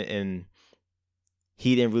saying? And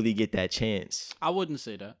he didn't really get that chance. I wouldn't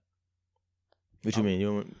say that. What you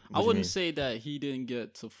mean? I wouldn't say that he didn't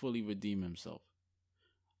get to fully redeem himself.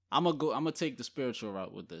 I'm gonna take the spiritual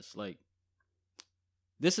route with this. Like,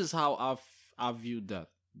 this is how I view death.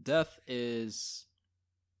 Death is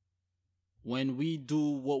when we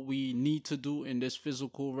do what we need to do in this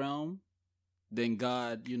physical realm, then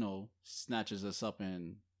God, snatches us up,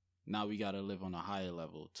 and now we got to live on a higher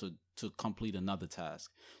level to complete another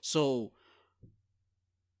task. So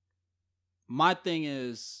my thing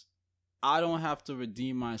is, I don't have to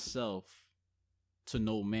redeem myself to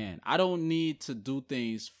no man. I don't need to do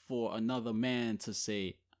things for another man to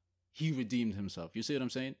say he redeemed himself. You see what I'm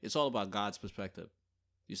saying? It's all about God's perspective.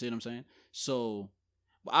 You see what I'm saying? So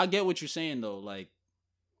I get what you're saying, though. Like,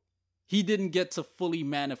 he didn't get to fully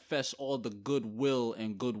manifest all the goodwill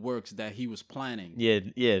and good works that he was planning. Yeah.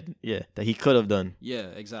 That he could have done. Yeah,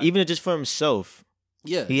 exactly. Even just for himself.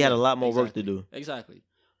 Yeah. He had a lot more work to do. Exactly.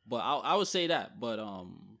 But I would say that. But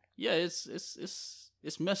yeah,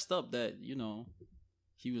 it's messed up that,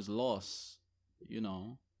 he was lost,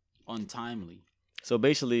 untimely. So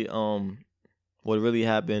basically, what really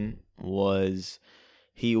happened was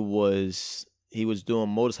he was doing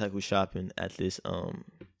motorcycle shopping at this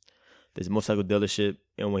this motorcycle dealership,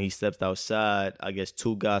 and when he stepped outside, I guess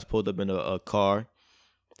 2 guys pulled up in a car.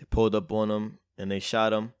 They pulled up on him and they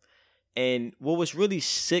shot him. And what was really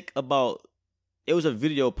sick about it was a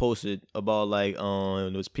video posted about like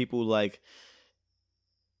there was people like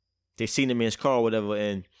they seen him in his car or whatever,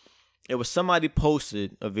 and it was somebody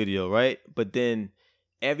posted a video, right? But then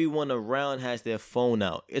everyone around has their phone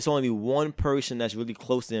out. It's only one person that's really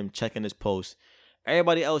close to him checking his post.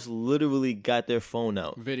 Everybody else literally got their phone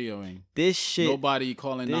out. Videoing. This shit. Nobody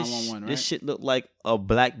calling 911, right? This shit looked like a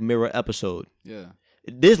Black Mirror episode. Yeah.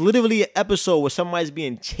 There's literally an episode where somebody's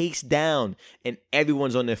being chased down and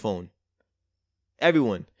everyone's on their phone.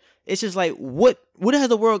 Everyone. It's just like, what has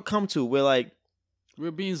the world come to where like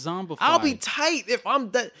we're being zombified. I'll be tight if I'm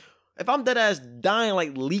dead ass dying,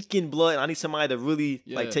 like leaking blood, and I need somebody to really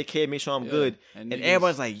like take care of me, make sure I'm good. And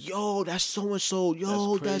everybody's like, yo, that's so and so.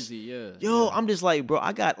 Yo, that's crazy. I'm just like, bro,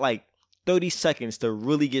 I got like 30 seconds to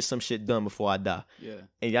really get some shit done before I die. Yeah.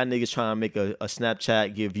 And y'all niggas trying to make a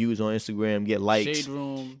Snapchat, get views on Instagram, get likes. Shade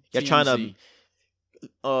Room. Y'all trying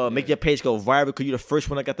to make your page go viral because you're the first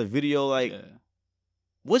one that got the video. Like,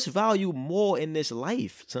 what's value more in this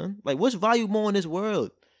life, son? Like, what's value more in this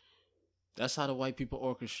world? That's how the white people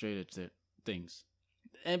orchestrated things.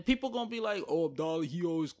 And people gonna be like, oh, Dolly, he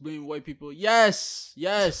always blame white people. Yes,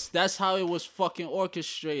 that's how it was fucking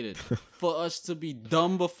orchestrated. For us to be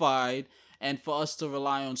dumbified and for us to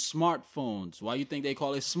rely on smartphones. Why you think they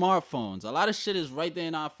call it smartphones? A lot of shit is right there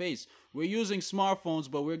in our face. We're using smartphones,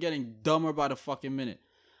 but we're getting dumber by the fucking minute.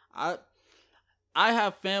 I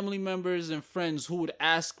have family members and friends who would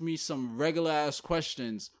ask me some regular ass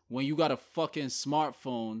questions when you got a fucking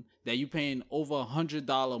smartphone that you paying over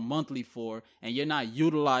 $100 monthly for and you're not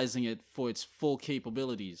utilizing it for its full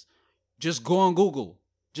capabilities. Just go on Google.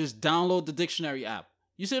 Just download the dictionary app.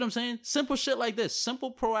 You see what I'm saying? Simple shit like this.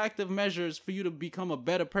 Simple proactive measures for you to become a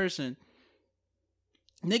better person.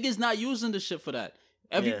 Niggas not using the shit for that.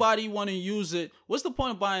 Everybody want to use it. What's the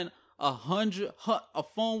point of buying a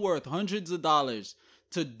phone worth hundreds of dollars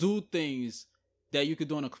to do things that you could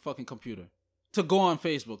do on a fucking computer? To go on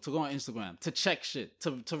Facebook, to go on Instagram, to check shit,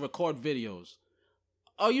 to record videos.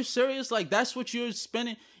 Are you serious? Like, that's what you're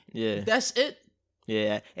spending? Yeah. That's it?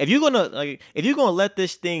 Yeah. If you're gonna let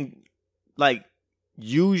this thing like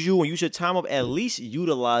use you and use your time up, at least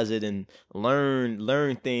utilize it and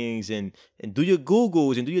learn things and do your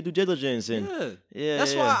Googles and do your due diligence and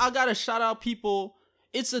That's why I gotta shout out people.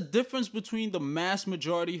 It's a difference between the mass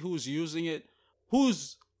majority who's using it,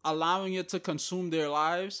 who's allowing it to consume their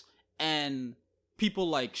lives, and people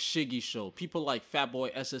like Shiggy Show, people like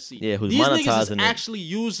Fatboy SSC. Yeah, who's These monetizing niggas is it. actually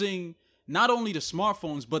using not only the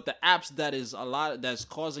smartphones, but the apps that's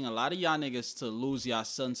causing a lot of y'all niggas to lose y'all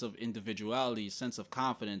sense of individuality, sense of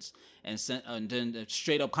confidence, and then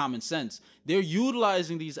straight up common sense. They're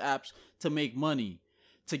utilizing these apps to make money,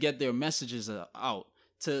 to get their messages out,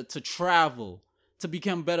 to travel, to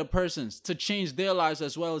become better persons, to change their lives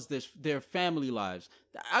as well as their family lives.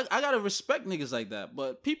 I gotta respect niggas like that.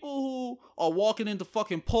 But people who are walking into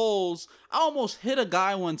fucking poles, I almost hit a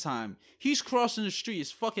guy one time. He's crossing the street.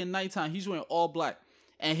 It's fucking nighttime. He's wearing all black.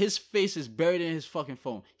 And his face is buried in his fucking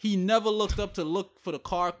phone. He never looked up to look for the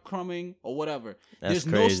car coming or whatever. That's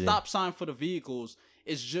There's crazy. no stop sign for the vehicles.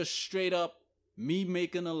 It's just straight up me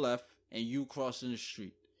making a left and you crossing the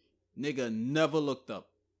street. Nigga never looked up.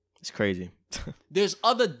 It's crazy. There's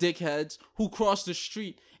other dickheads who cross the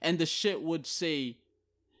street and the shit would say,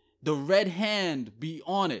 the red hand be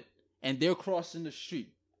on it, and they're crossing the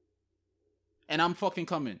street. And I'm fucking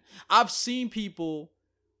coming. I've seen people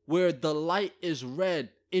where the light is red.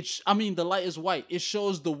 The light is white. It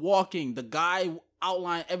shows the walking, the guy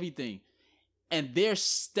outline everything. And they're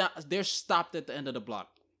stopped at the end of the block.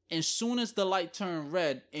 As soon as the light turned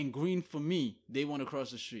red and green for me, they want to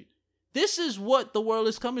cross the street. This is what the world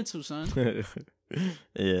is coming to, son.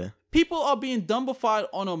 Yeah. People are being dumbified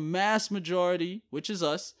on a mass majority, which is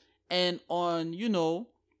us, and on,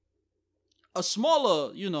 a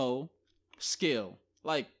smaller, scale.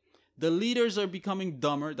 Like, the leaders are becoming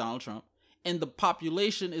dumber, Donald Trump, and the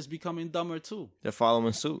population is becoming dumber too. They're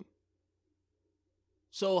following suit.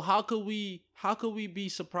 So how could we be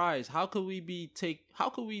surprised? How could we be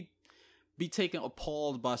taken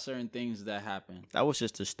appalled by certain things that happen? That was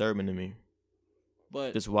just disturbing to me.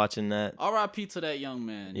 But just watching that. R.I.P. to that young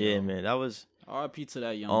man. Yeah, man. That was R.I.P. to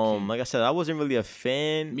that young kid. Like I said, I wasn't really a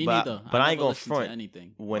fan. Me neither. But I ain't never gonna listened front. to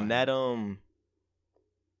anything. When that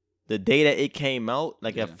the day that it came out,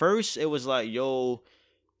 like at first it was like, yo,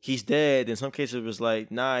 he's dead. In some cases it was like,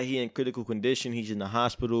 nah, he in critical condition, he's in the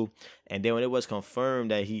hospital. And then when it was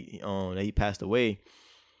confirmed that he passed away,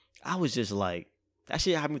 I was just like, that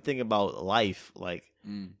shit had me thinking about life. Like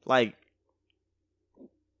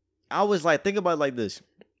I was like, think about it like this.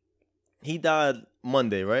 He died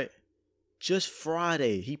Monday, right? Just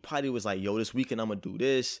Friday, he probably was like, yo, this weekend I'm going to do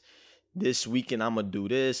this. This weekend I'm going to do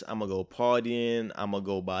this. I'm going to go partying. I'm going to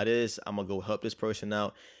go buy this. I'm going to go help this person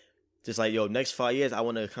out. Just like, yo, next 5 years, I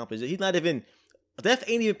want to accomplish it. He's not even, that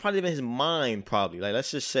ain't even probably even his mind, probably. Like,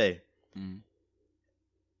 let's just say.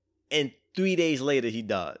 And 3 days later, he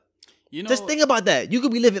died. You know, just think about that. You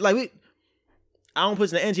could be living, like, I don't put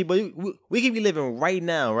in the energy, but we could be living right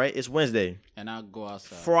now, right? It's Wednesday. And I'll go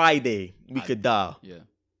outside. Friday, we could die. Yeah.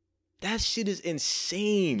 That shit is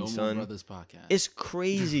insane, No son. More Brothers podcast. It's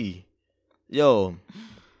crazy. Yo,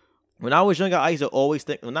 when I was younger, I used to always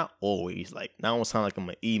think, well, not always, like, I don't sound like I'm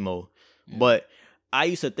an emo, but I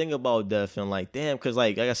used to think about death and like, damn, because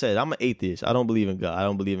like I said, I'm an atheist. I don't believe in God. I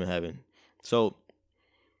don't believe in heaven. So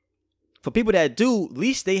for people that do, at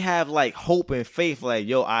least they have like hope and faith. Like,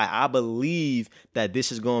 yo, I believe that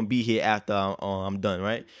this is going to be here after I'm done,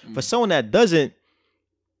 right? For someone that doesn't,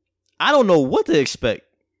 I don't know what to expect.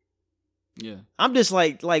 Yeah. I'm just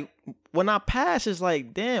like when I pass, it's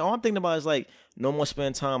like, damn, all I'm thinking about is like, no more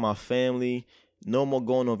spending time with my family, no more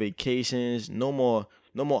going on vacations, no more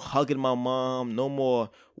hugging my mom, no more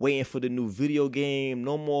waiting for the new video game,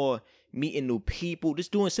 no more meeting new people,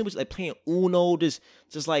 just doing simple like playing Uno, just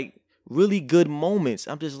like really good moments.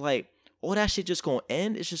 I'm just like, all that shit just gonna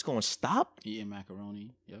end? It's just gonna stop? Eating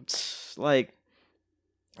macaroni. Yep. Like,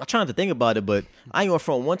 I'm trying to think about it, but I ain't gonna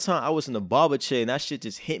front. One time I was in the barber chair and that shit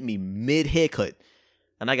just hit me mid haircut.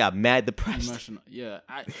 And I got mad depressed. Emotional. Yeah.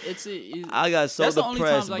 I got so that's depressed, the only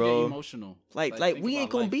times bro. I get emotional. Like we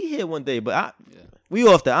ain't gonna be here one day, but we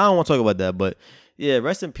off that. I don't want to talk about that, but yeah,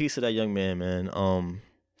 rest in peace to that young man.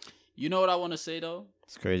 You know what I want to say though?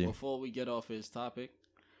 It's crazy. Before we get off his topic,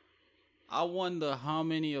 I wonder how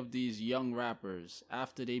many of these young rappers,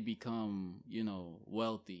 after they become,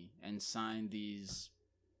 wealthy and sign these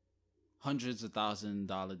hundreds of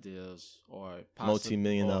 $1,000 deals or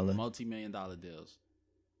multi-million dollar deals,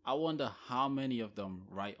 I wonder how many of them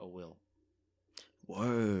write a will.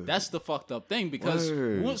 Word. That's the fucked up thing, because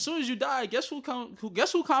as soon as you die, guess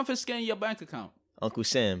who confiscating your bank account? Uncle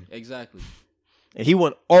Sam. Exactly. And he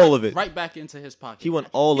want all of it. Right back into his pocket. He want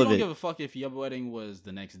all of it. He don't give a fuck if your wedding was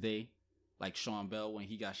the next day, like Sean Bell when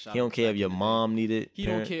he got shot. He don't care if your mom needed. He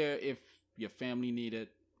don't care if your family needed.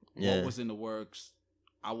 What was in the works.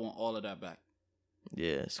 I want all of that back.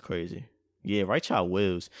 Yeah, it's crazy. Yeah, write your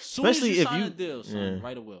wills. Especially if you sign a deal, son,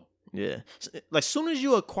 write a will. Yeah. Like, soon as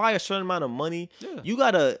you acquire a certain amount of money, you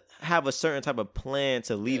got to have a certain type of plan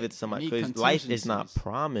to leave it to somebody. Because life is not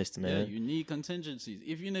promised, man. Yeah, you need contingencies.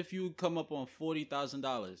 Even if you come up on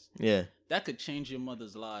 $40,000, that could change your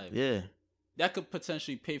mother's life. Yeah. That could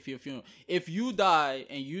potentially pay for your funeral. If you die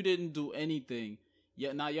and you didn't do anything,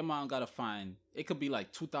 now your mom got to find, it could be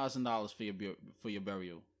like $2,000 for your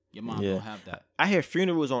burial. Your mom don't have that. I hear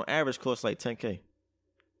funerals on average cost like $10K.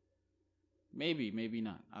 Maybe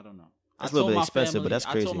not. I don't know. That's a little bit expensive, but that's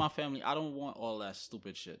crazy. I told my family I don't want all that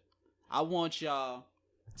stupid shit. I want y'all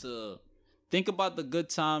to think about the good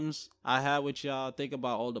times I had with y'all. Think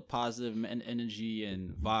about all the positive energy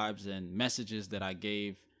and vibes and messages that I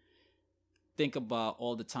gave. Think about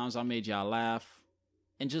all the times I made y'all laugh.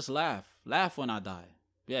 And just laugh. Laugh when I die.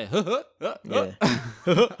 Yeah.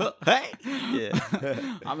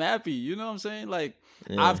 I'm happy. You know what I'm saying? Like,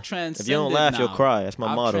 I've transcended. If you don't laugh, you'll cry. That's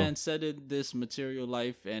my motto. I've transcended this material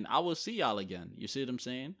life, and I will see y'all again. You see what I'm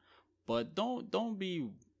saying? But don't be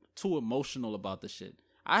too emotional about the shit.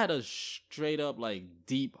 I had a straight up, like,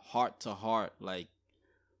 deep heart to heart, like,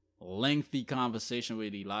 lengthy conversation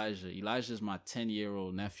with Elijah. Elijah's my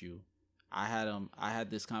 10-year-old nephew. I had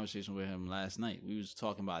this conversation with him last night. We was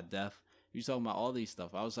talking about death. We was talking about all these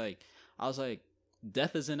stuff. I was like,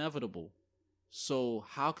 death is inevitable. So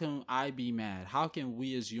how can I be mad? How can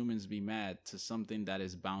we as humans be mad to something that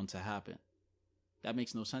is bound to happen? That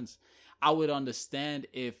makes no sense. I would understand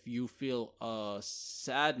if you feel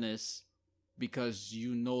sadness because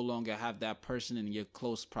you no longer have that person in your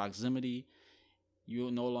close proximity. You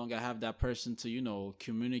no longer have that person to,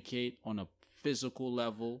 communicate on a physical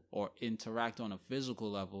level or interact on a physical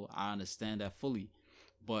level. I understand that fully.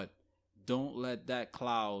 But don't let that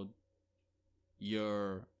cloud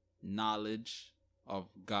your knowledge of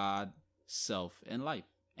God, self, and life,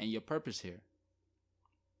 and your purpose here.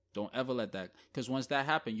 Don't ever let that, because once that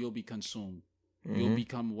happens, you'll be consumed. You'll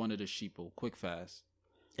become one of the sheeple, quick, fast.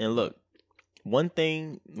 And look, one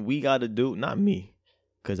thing we got to do, not me,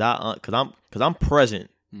 cause I'm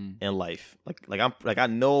present in life. I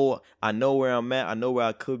know where I'm at. I know where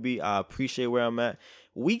I could be. I appreciate where I'm at.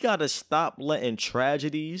 We gotta stop letting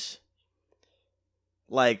tragedies.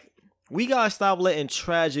 We gotta stop letting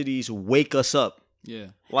tragedies wake us up Yeah.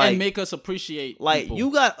 Like, and make us appreciate like people.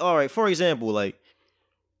 you got all right. For example, like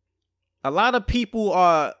a lot of people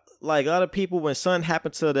when something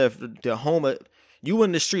happened to their home, you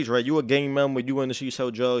in the streets, right? You a gang member, you in the streets,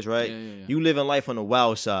 sell drugs, right? Yeah. You living life on the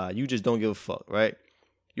wild side. You just don't give a fuck, right?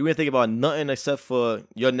 You ain't think about nothing except for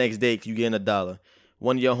your next day. You getting $1.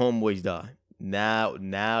 One of your homeboys die.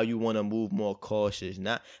 Now you want to move more cautious.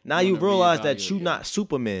 Now you realize that you not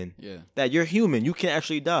Superman. Yeah. That you're human. You can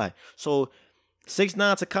actually die. So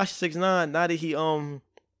 6ix9ine, Tekashi 6ix9ine,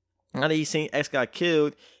 now that he seen X got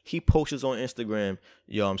killed, he posts on Instagram,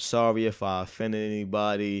 yo, I'm sorry if I offended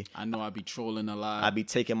anybody. I know I be trolling a lot. I be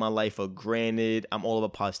taking my life for granted. I'm all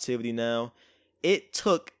about positivity now. It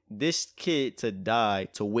took this kid to die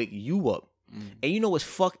to wake you up. And you know what's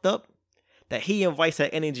fucked up? That he invites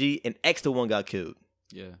that energy and X the one got killed.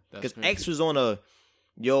 Yeah, because X was on a,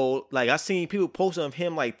 yo, like I seen people posting of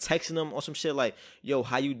him like texting him or some shit like, yo,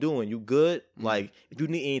 how you doing? You good? Like if you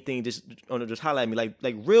need anything, just holler at me.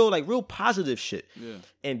 Like real positive shit. Yeah.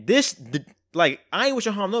 And like I ain't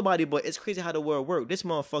wishing harm nobody, but it's crazy how the world works. This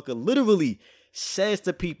motherfucker literally says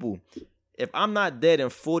to people, if I'm not dead in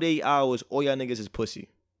 48 hours, all y'all niggas is pussy.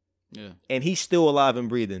 Yeah. And he's still alive and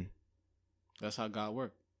breathing. That's how God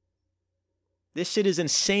works. This shit is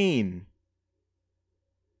insane.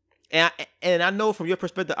 And I know from your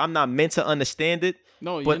perspective, I'm not meant to understand it.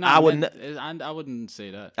 No, but you're not I wouldn't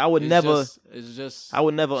say that. I would never. It's just. I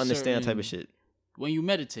would never understand that type of shit. When you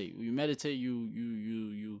meditate,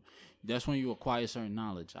 you. That's when you acquire certain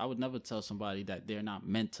knowledge. I would never tell somebody that they're not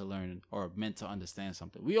meant to learn or meant to understand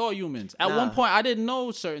something. We all humans. At one point, I didn't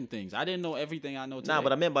know certain things. I didn't know everything I know today.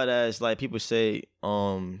 What I meant by that is like people say,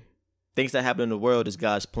 things that happen in the world is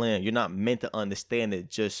God's plan. You're not meant to understand it.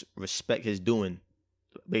 Just respect His doing.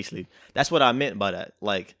 Basically, that's what I meant by that.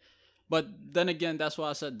 Like, but then again, that's why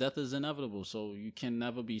I said death is inevitable. So you can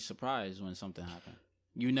never be surprised when something happens.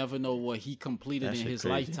 You never know what He completed in His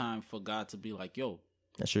lifetime for God to be like, yo.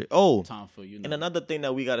 That's true. Oh, time for you. And another thing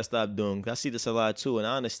that we gotta stop doing. I see this a lot too, and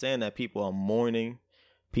I understand that people are mourning.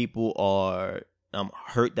 People are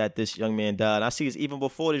hurt that this young man died. I see this even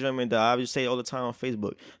before this young man died. I just say all the time on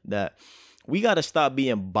Facebook that we gotta stop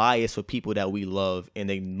being biased for people that we love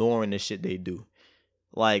and ignoring the shit they do.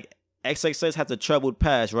 Like XXX has a troubled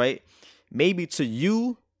past, right? Maybe to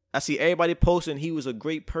you, I see everybody posting he was a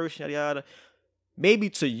great person, yada yada. Maybe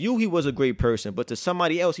to you he was a great person, but to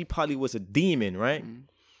somebody else he probably was a demon, right? Mm-hmm.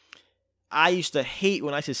 I used to hate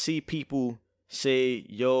when I should see people say,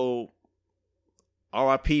 "Yo,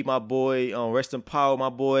 R.I.P. my boy, rest in power, my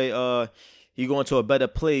boy. He going to a better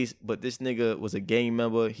place." But this nigga was a gang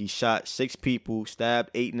member. He shot 6 people,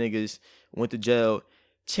 stabbed 8 niggas, went to jail.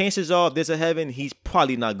 Chances are, if there's a heaven, he's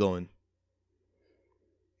probably not going.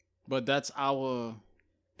 But that's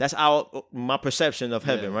my perception of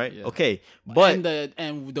heaven, right? Yeah. Okay, but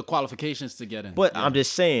and the qualifications to get in. But I'm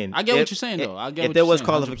just saying, I get what you're saying though. If there was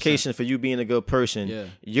qualifications for you being a good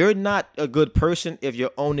person, you're not a good person if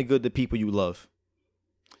you're only good to people you love.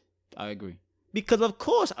 I agree. Because of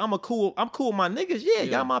course I'm cool with my niggas. Yeah,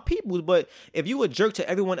 y'all my peoples. But if you a jerk to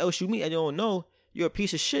everyone else you meet and you don't know, you're a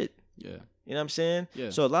piece of shit. Yeah. You know what I'm saying? Yeah.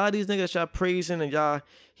 So a lot of these niggas y'all praising and y'all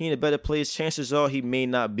he in a better place, chances are he may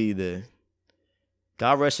not be there.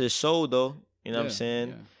 God rest his soul though. You know what I'm saying?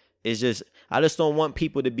 Yeah. It's just I just don't want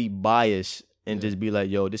people to be biased and just be like,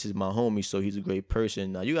 yo, this is my homie, so he's a great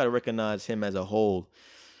person. Now you gotta recognize him as a whole.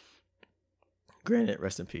 Granted,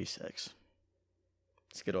 rest in peace, X.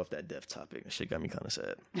 Let's get off that death topic. That shit got me kind of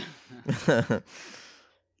sad.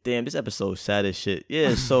 Damn, this episode's sad as shit.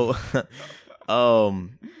 Yeah, so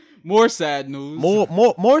more sad news.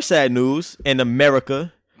 More sad news in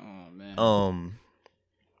America. Oh man.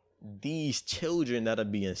 These children that are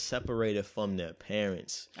being separated from their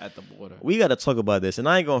parents at the border. We got to talk about this, and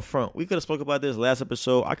I ain't gonna front. We could have spoke about this last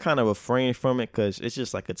episode. I kind of refrained from it because it's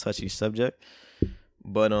just like a touchy subject.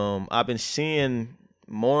 But I've been seeing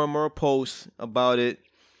more and more posts about it,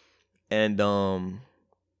 and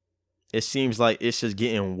it seems like it's just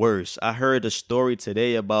getting worse. I heard a story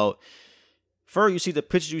today about. First, you see the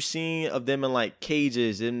pictures you seen of them in like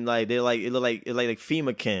cages, and like it look like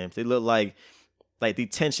FEMA camps. They look like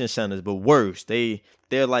detention centers, but worse. They're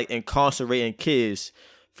like incarcerating kids.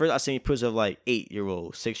 First, I seen pictures of like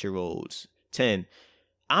 8-year-olds, 6-year-olds, 10.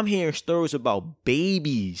 I'm hearing stories about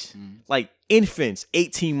babies, like infants,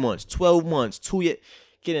 18 months, 12 months, 2 years,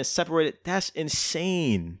 getting separated. That's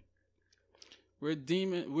insane. We're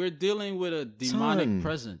dealing with a demonic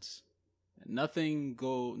presence. Nothing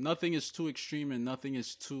is too extreme and nothing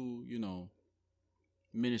is too,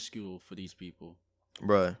 minuscule for these people.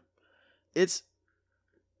 Bruh. It's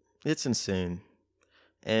insane.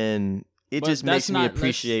 And it just makes me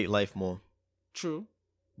appreciate life more. True.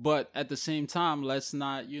 But at the same time, let's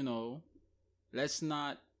not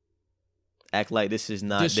Act like this is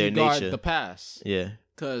not their disregard nature. the past. Yeah.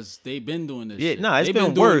 Because they've been doing this Yeah, shit. nah, it's They've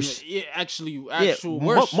been doing worse. Actual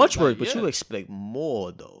worse. Much shit. worse, Like, but you expect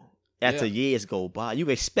more, though. After years go by, you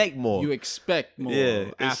expect more. You expect more Yeah,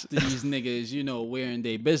 after these niggas, wearing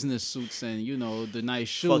their business suits and, the nice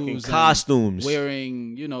shoes. Fucking costumes.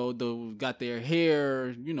 Wearing, got their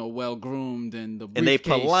hair, well groomed and the briefcase. And they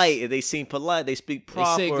polite. They seem polite. They speak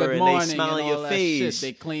proper. They say good and morning they smile and in your all that face. shit.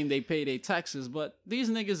 They claim they pay their taxes, but these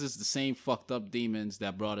niggas is the same fucked up demons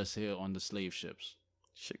that brought us here on the slave ships.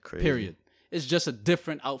 Shit crazy. Period. It's just a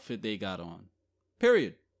different outfit they got on.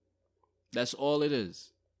 Period. That's all it is.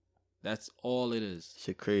 That's all it is.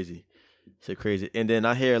 Shit crazy. And then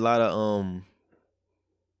I hear a lot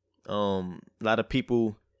of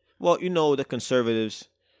people, well, the conservatives,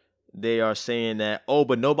 they are saying that,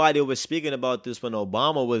 but nobody was speaking about this when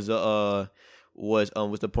Obama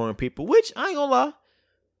was deporting people, which I ain't gonna lie.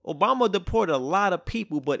 Obama deported a lot of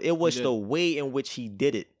people, but it was the way in which he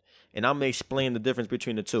did it. And I'm gonna explain the difference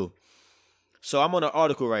between the two. So I'm on an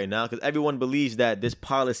article right now because everyone believes that this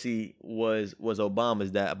policy was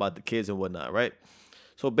Obama's, that about the kids and whatnot, right?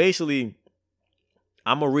 So basically,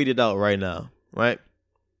 I'm going to read it out right now, right?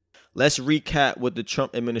 Let's recap what the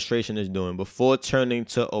Trump administration is doing before turning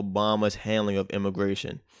to Obama's handling of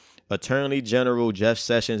immigration. Attorney General Jeff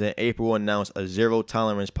Sessions in April announced a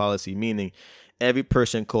zero-tolerance policy, meaning every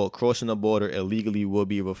person caught crossing the border illegally will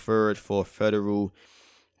be referred for federal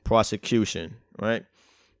prosecution, right?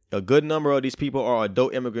 A good number of these people are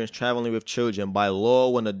adult immigrants traveling with children. By law,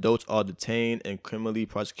 when adults are detained and criminally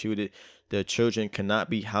prosecuted, their children cannot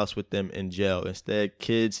be housed with them in jail. Instead,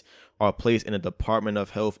 kids are placed in a Department of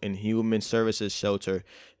Health and Human Services shelter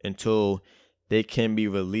until they can be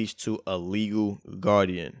released to a legal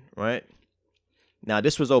guardian, right? Now,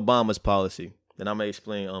 this was Obama's policy. Then I'm going to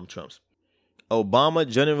explain Trump's. Obama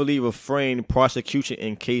generally refrained prosecution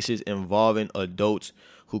in cases involving adults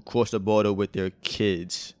who cross the border with their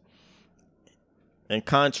kids. In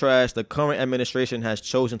contrast, the current administration has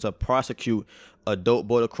chosen to prosecute adult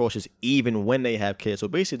border crossers even when they have kids. So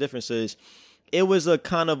basically the difference is it was a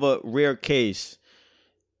kind of a rare case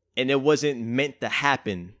and it wasn't meant to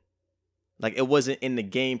happen. Like it wasn't in the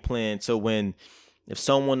game plan. So if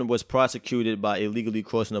someone was prosecuted by illegally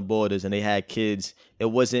crossing the borders and they had kids, it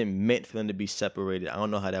wasn't meant for them to be separated. I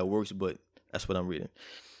don't know how that works, but that's what I'm reading.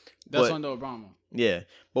 That's under Obama. Yeah.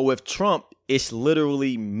 But with Trump, it's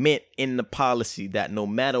literally meant in the policy that no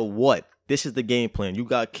matter what, this is the game plan. You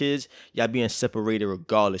got kids, y'all being separated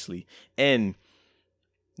regardlessly. And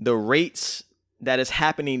the rates that is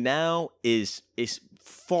happening now is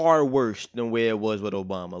far worse than where it was with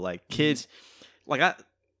Obama. Like kids, like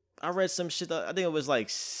I read some shit. I think it was like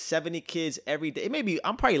 70 kids every day. Maybe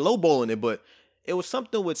I'm probably lowballing it, but it was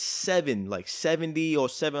something with 70 or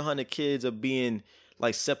 700 kids are being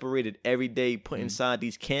like separated every day, put inside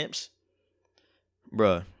these camps.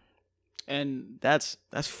 Bruh. And that's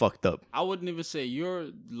fucked up. I wouldn't even say you're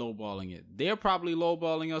lowballing it. They're probably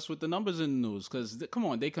lowballing us with the numbers in the news because, come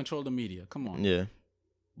on, they control the media. Come on. Yeah.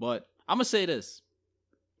 But I'm going to say this.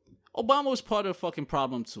 Obama was part of the fucking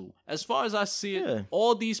problem too. As far as I see it,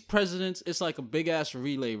 all these presidents, it's like a big-ass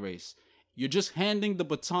relay race. You're just handing the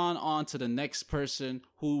baton on to the next person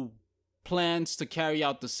who plans to carry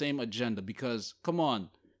out the same agenda because, come on,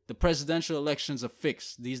 the presidential elections are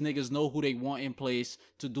fixed. These niggas know who they want in place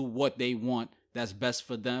to do what they want that's best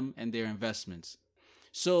for them and their investments.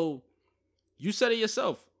 So, you said it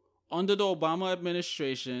yourself. Under the Obama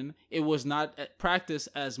administration, it was not practiced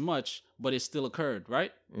as much, but it still occurred,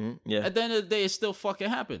 right? Yeah. At the end of the day, it still fucking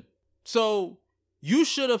happened. So, you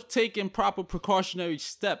should have taken proper precautionary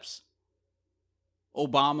steps.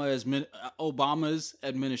 Obama's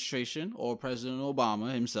administration, or President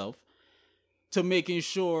Obama himself, to making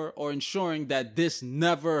sure or ensuring that this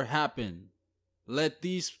never happened. Let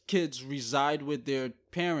these kids reside with their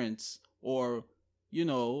parents or,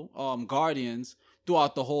 guardians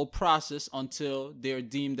throughout the whole process until they're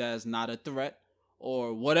deemed as not a threat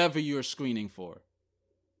or whatever you're screening for.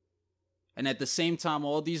 And at the same time,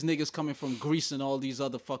 all these niggas coming from Greece and all these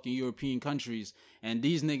other fucking European countries, and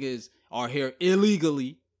these niggas are here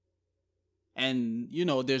illegally, and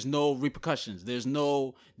there's no repercussions. There's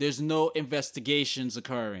no investigations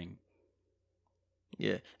occurring.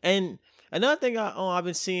 Yeah, and another thing I've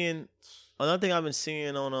been seeing on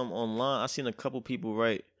online, I've seen a couple people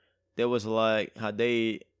write. There was like how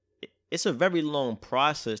it's a very long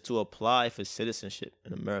process to apply for citizenship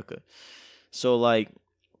in America. So like,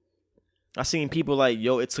 I seen people like,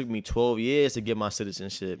 it took me 12 years to get my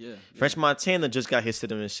citizenship. Yeah. French Montana just got his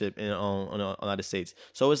citizenship in United States.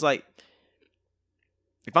 So it's like,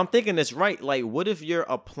 if I'm thinking this right, like, what if you're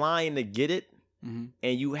applying to get it Mm-hmm.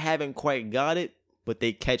 and you haven't quite got it, but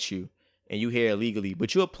they catch you and you here illegally,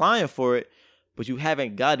 but you're applying for it, but you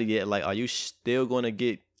haven't got it yet? Like, are you still gonna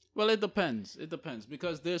get? Well, it depends. It depends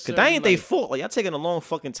because there's Cause that ain't certain, they fault. Like, y'all taking a long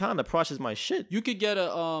fucking time to process my shit. you could get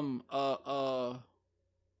a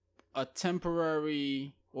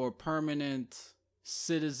temporary or permanent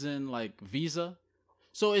citizen like visa.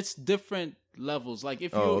 So it's different levels. Like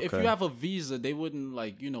if you if you okay. have a visa, they wouldn't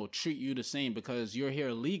like, treat you the same because you're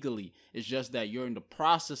here legally. It's just that you're in the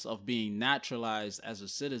process of being naturalized as a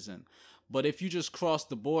citizen. But if you just cross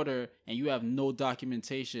the border and you have no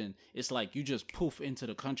documentation, it's like you just poof into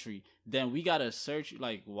the country. Then we gotta search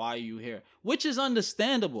like why are you here, which is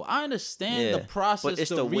understandable. I understand the process, but it's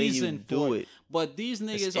the the way you reason do for it. But these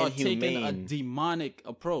niggas It's are taking a inhumane. demonic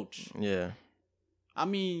approach. Yeah. I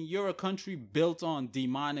mean, you're a country built on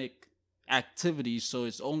demonic activities, so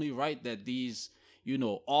it's only right that these,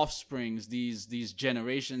 offsprings, these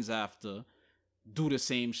generations after, do the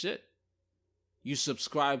same shit. You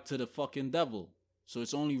subscribe to the fucking devil, so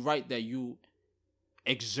it's only right that you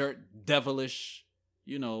exert devilish,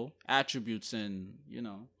 attributes and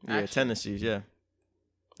action. Tendencies. Yeah.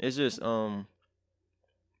 It's just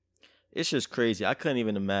crazy. I couldn't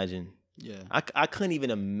even imagine. Yeah. I couldn't even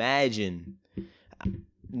imagine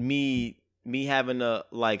me having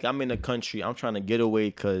I'm in a country, I'm trying to get away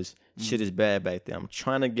because shit is bad back there. I'm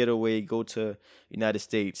trying to get away, go to United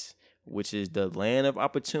States, which is the land of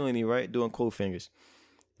opportunity, right? Doing cold fingers.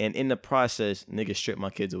 And in the process, niggas strip my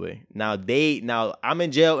kids away. Now I'm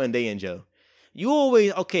in jail and they in jail. You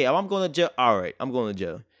always, okay, if I'm going to jail, all right, I'm going to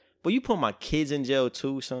jail. But you put my kids in jail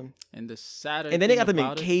too, son. And the Saturday, And then they got them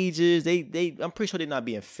in cages. I'm pretty sure they're not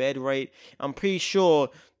being fed right. I'm pretty sure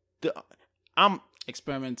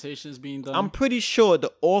experimentations being done. I'm pretty sure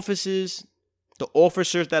the officers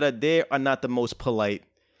that are there are not the most polite.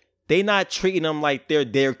 They not treating them like they're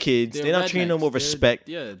their kids. They're not treating them with respect.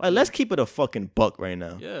 Yeah. Like, let's keep it a fucking buck right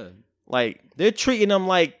now. Yeah. Like, they're treating them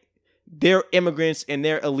like they're immigrants and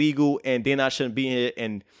they're illegal and they're not shouldn't be here.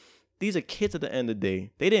 And these are kids at the end of the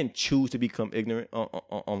day. They didn't choose to become ignorant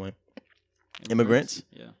immigrants.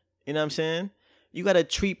 Yeah. You know what I'm saying? You got to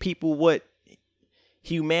treat people with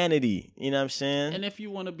humanity. You know what I'm saying? And if you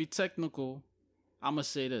want to be technical, I'm going to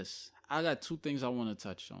say this. I got two things I want to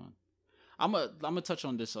touch on. I'm gonna touch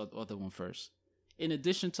on this other one first. In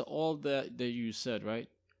addition to all that you said, right?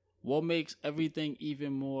 What makes everything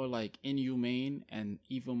even more like inhumane and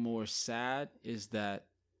even more sad is that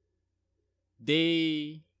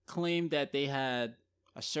they claim that they had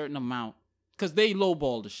a certain amount because they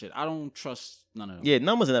lowballed the shit. I don't trust none of them. Yeah,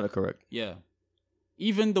 numbers are never correct. Yeah.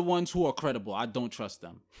 Even the ones who are credible, I don't trust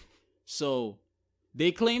them. So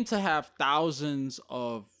they claim to have thousands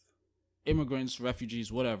of immigrants,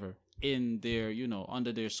 refugees, whatever, in their,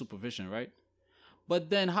 under their supervision, right? But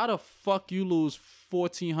then how the fuck you lose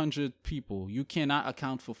 1,400 people? You cannot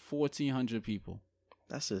account for 1,400 people.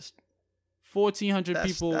 That's just 1,400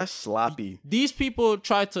 people. That's sloppy. These people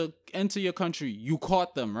tried to enter your country. You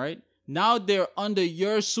caught them, right? Now they're under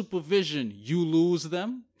your supervision. You lose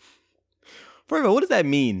them. First of all, what does that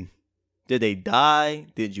mean? Did they die?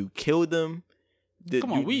 Did you kill them?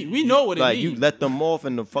 Come on, we know what it means. Like, you let them off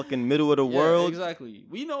in the fucking middle of the world? Exactly.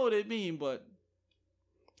 We know what it means, but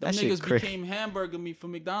them that shit niggas became hamburger meat for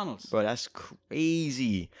McDonald's. Bro, that's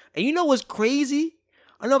crazy. And you know what's crazy?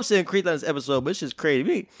 I know I'm saying crazy on this episode, but it's just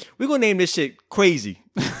crazy. We're going to name this shit Crazy.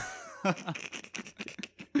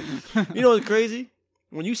 You know what's crazy?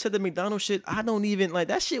 When you said the McDonald's shit, I don't even,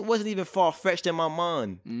 that shit wasn't even far-fetched in my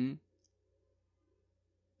mind. Mm-hmm.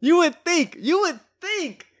 You would think.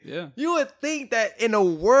 Yeah. You would think that in a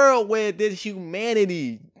world where there's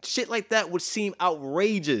humanity, shit like that would seem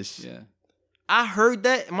outrageous. Yeah. I heard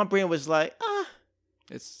that and my brain was like,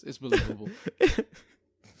 It's believable.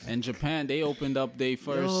 In Japan, they opened up their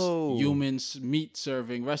first human meat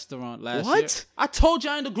serving restaurant last year. What? I told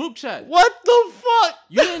y'all in the group chat. What the fuck?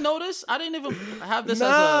 You didn't know this? I didn't even have this as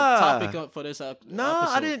a topic for this episode.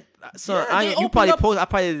 I didn't. Son, Yeah, you probably posted. I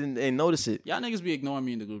probably didn't notice it. Y'all niggas be ignoring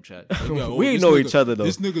me in the group chat. We know each other though.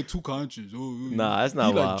 This nigga too conscious. Nah, that's not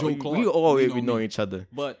He like wild. Joe Clark. We always You know know me. each other.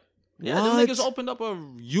 But yeah, them What? niggas opened up a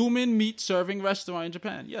human meat serving restaurant in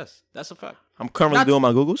Japan. Yes, that's a fact. I'm currently doing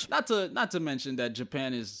my Googles. Not to mention that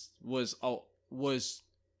Japan was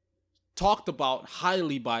talked about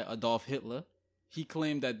highly by Adolf Hitler. He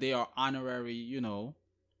claimed that they are honorary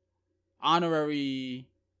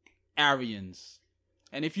Aryans.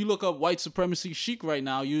 And if you look up white supremacy chic right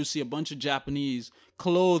now, you'll see a bunch of Japanese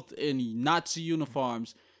clothed in Nazi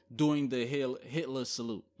uniforms doing the Hitler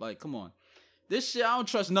salute. Like, come on. This shit, I don't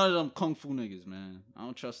trust none of them kung fu niggas, man. I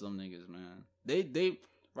don't trust them niggas, man.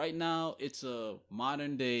 right now it's a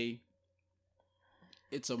modern day.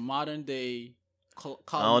 It's a modern day. I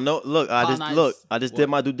don't know. Look, I just did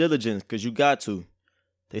my due diligence because you got to.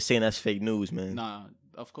 They saying that's fake news, man. Nah,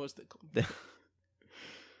 of course.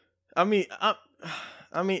 I mean,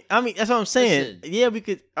 that's what I'm saying. Listen, yeah, we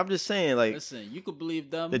could. I'm just saying, like, listen, you could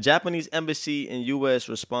believe them. The Japanese embassy in U.S.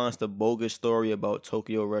 responds to bogus story about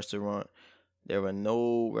Tokyo restaurant. There are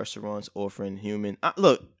no restaurants offering human.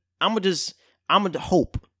 Look, I'm gonna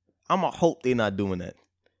hope they're not doing that,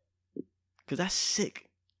 cause that's sick.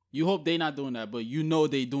 You hope they not doing that, but you know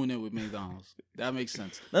they doing it with McDonald's. That makes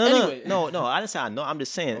sense. No, anyway, no. I didn't say I know. I'm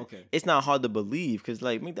just saying Okay. It's not hard to believe because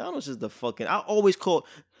like McDonald's is the fucking. I always call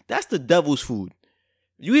that's the devil's food.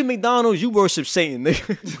 You eat McDonald's, you worship Satan,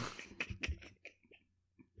 nigga.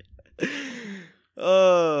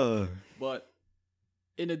 But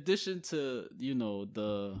in addition to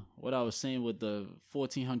what I was saying with the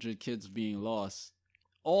 1,400 kids being lost,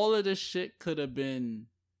 all of this shit could have been.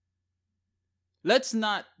 Let's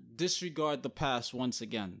not disregard the past once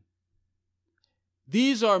again.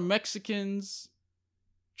 These are Mexicans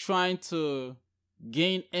trying to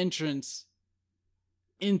gain entrance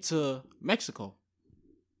into Mexico.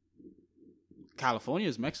 California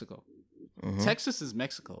is Mexico. Mm-hmm. Texas is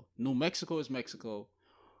Mexico. New Mexico is Mexico.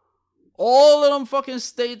 All of them fucking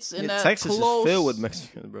states in that Texas close, is filled with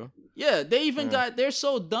Mexicans, bro. Yeah, they even they're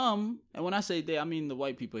so dumb. And when I say they, I mean the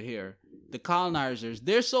white people here. The colonizers,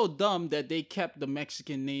 they're so dumb that they kept the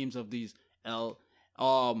Mexican names of these El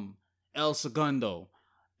Segundo,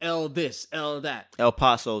 El this, El that. El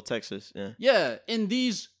Paso, Texas, yeah. Yeah, in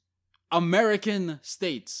these American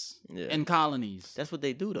states and colonies. That's what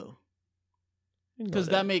they do, though. Because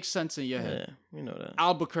that makes sense in your head. Yeah, you know that.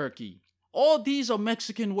 Albuquerque. All these are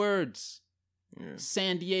Mexican words. Yeah.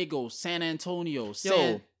 San Diego, San Antonio,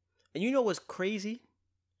 and you know what's crazy?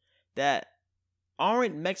 That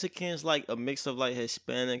aren't Mexicans like a mix of like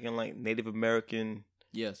Hispanic and like Native American?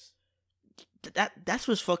 Yes. That's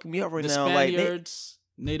what's fucking me up right the now. Spaniards,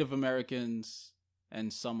 Native Americans,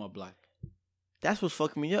 and some are black. That's what's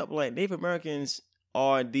fucking me up. Like Native Americans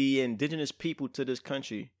are the indigenous people to this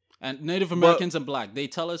country. And Native Americans and black. They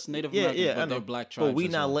tell us Native Americans, but they're black tribes. But we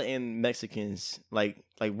not letting Mexicans like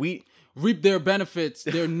we reap their benefits,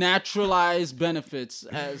 their naturalized benefits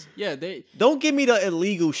as they don't give me the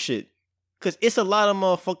illegal shit. Cause it's a lot of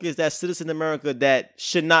motherfuckers that citizen America that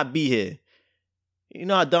should not be here. You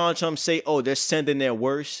know how Donald Trump say, "Oh, they're sending their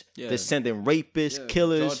worst. Yeah. They're sending rapists,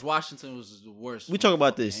 killers." George Washington was the worst. We talk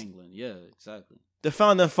about this. England, yeah, exactly. The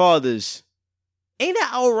founding fathers. Ain't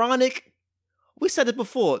that ironic? We said it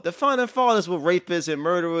before. The founding fathers were rapists and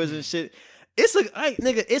murderers and shit. It's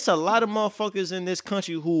a lot of motherfuckers in this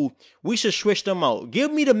country who we should switch them out.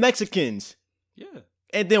 Give me the Mexicans. Yeah.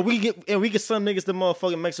 And then we get some niggas to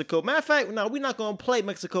motherfucking Mexico. Matter of fact, no, we're not gonna play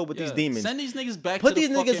Mexico with these demons. Send these niggas back. Put to these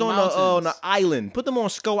the niggas on the island. Put them on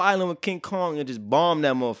Skull Island with King Kong and just bomb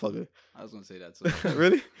that motherfucker. I was gonna say that too.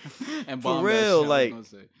 Really? And bomb for real, like,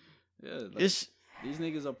 it's these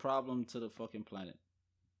niggas are a problem to the fucking planet.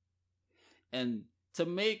 And to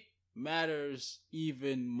make matters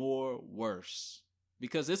even more worse,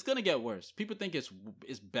 because it's gonna get worse. People think it's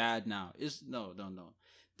bad now. It's no.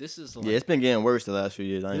 This is like, it's been getting worse the last few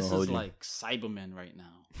years. I ain't gonna hold you. This is like Cybermen right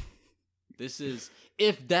now. This is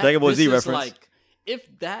if that. Dragon Ball this Z is reference. like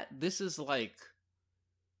if that. This is like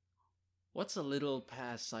what's a little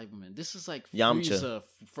past Cybermen? This is like Yamcha. Frieza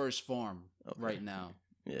first form right now.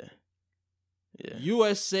 Yeah.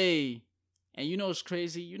 USA, and you know it's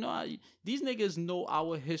crazy. You know these niggas know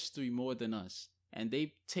our history more than us, and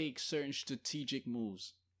they take certain strategic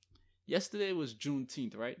moves. Yesterday was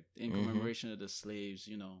Juneteenth, right? In commemoration of the slaves,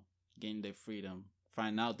 gaining their freedom,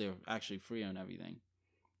 find out they're actually free and everything.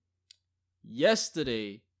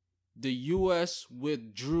 Yesterday, the U.S.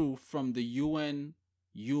 withdrew from the UN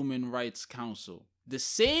Human Rights Council. The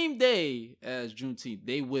same day as Juneteenth,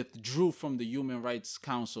 they withdrew from the Human Rights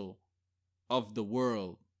Council of the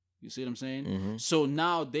world. You see what I'm saying? Mm-hmm. So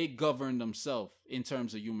now they govern themselves in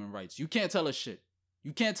terms of human rights. You can't tell us shit.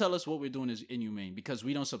 You can't tell us what we're doing is inhumane because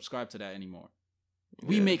we don't subscribe to that anymore. Yeah.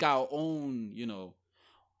 We make our own,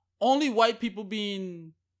 only white people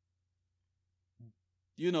being,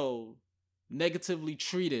 negatively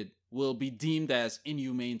treated will be deemed as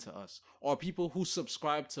inhumane to us, or people who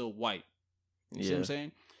subscribe to white. You see what I'm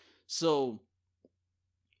saying? So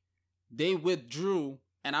they withdrew,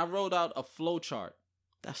 and I wrote out a flow chart.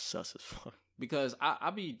 That's sus as fuck. Because I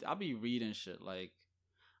be reading shit like,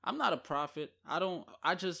 I'm not a prophet.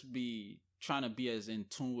 I just be trying to be as in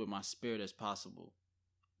tune with my spirit as possible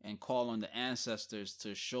and call on the ancestors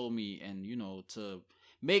to show me and, to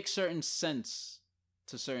make certain sense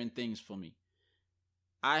to certain things for me.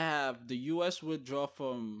 I have the U.S. withdraw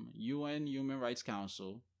from UN Human Rights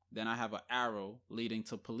Council. Then I have an arrow leading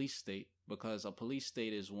to police state, because a police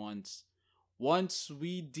state is once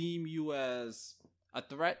we deem you as a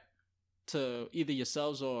threat to either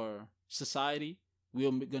yourselves or society,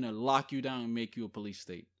 we're gonna lock you down and make you a police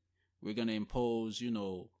state. We're gonna impose,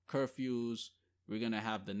 curfews. We're gonna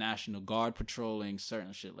have the National Guard patrolling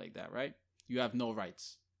certain shit like that, right? You have no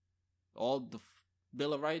rights. All the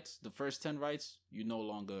Bill of Rights, the first 10 rights, you no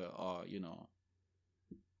longer are,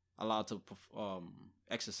 allowed to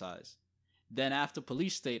exercise. Then after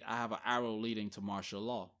police state, I have an arrow leading to martial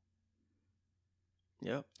law.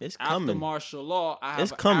 Yep, it's coming. After martial law, I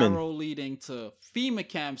have an arrow leading to FEMA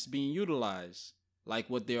camps being utilized, like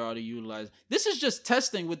what they already utilize. This is just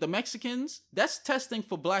testing with the Mexicans. That's testing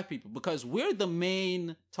for black people, because we're the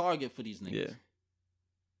main target for these niggas. Yeah.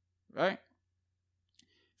 Right?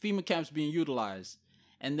 FEMA camps being utilized.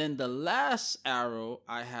 And then the last arrow,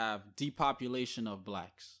 I have depopulation of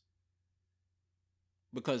blacks,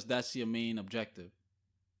 because that's your main objective.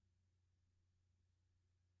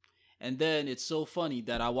 And then it's so funny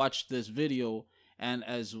that I watched this video, and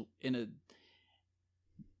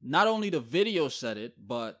not only the video said it,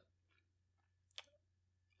 but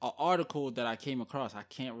an article that I came across. I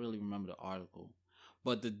can't really remember the article,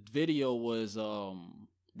 but the video was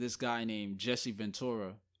this guy named Jesse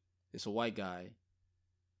Ventura. It's a white guy.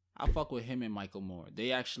 I fuck with him and Michael Moore.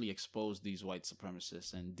 They actually exposed these white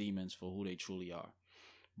supremacists and demons for who they truly are.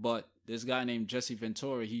 But this guy named Jesse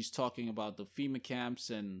Ventura, he's talking about the FEMA camps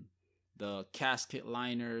and the casket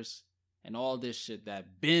liners and all this shit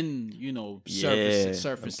that been,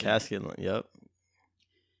 surfacing. Casket, yep.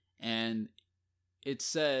 And it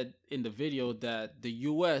said in the video that the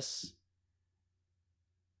U.S.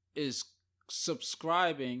 is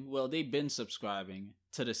subscribing, well, they've been subscribing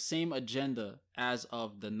to the same agenda as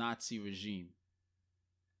of the Nazi regime.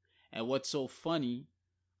 And what's so funny,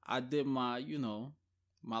 I did my,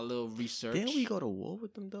 my little research. Didn't we go to war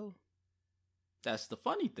with them, though? That's the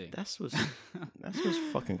funny thing. That's what's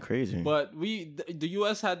fucking crazy. But the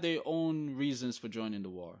U.S. had their own reasons for joining the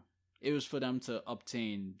war. It was for them to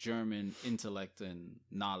obtain German intellect and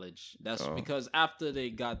knowledge. That's because after they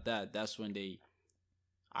got that, that's when they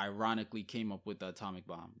ironically came up with the atomic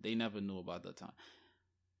bomb. They never knew about the time.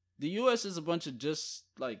 The U.S. is a bunch of just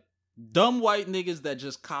like dumb white niggas that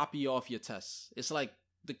just copy off your tests. It's like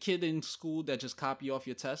the kid in school that just copy off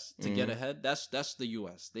your tests to get ahead. That's the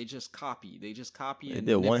U.S. They just copy. They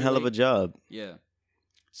did one hell of a job. Yeah.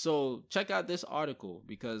 So check out this article,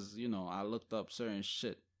 because I looked up certain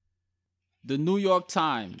shit. The New York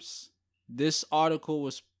Times. This article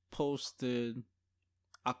was published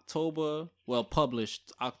October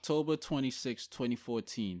 26,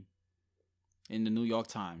 2014 in the New York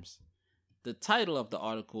Times. The title of the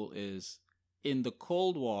article is "In the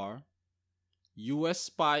Cold War, U.S.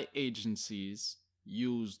 spy agencies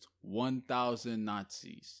used 1,000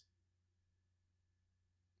 Nazis."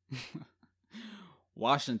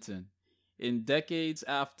 Washington. In decades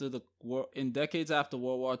after World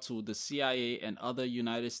War II, the CIA and other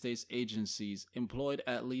United States agencies employed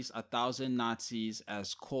at least 1,000 Nazis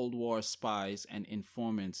as Cold War spies and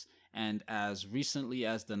informants, and as recently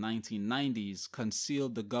as the 1990s,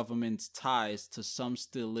 concealed the government's ties to some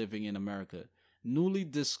still living in America. Newly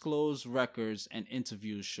disclosed records and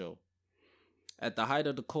interviews show. At the height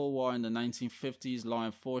of the Cold War in the 1950s, law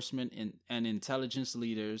enforcement and intelligence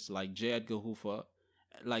leaders like J. Edgar Hoover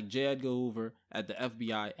at the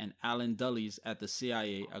FBI and Allen Dulles at the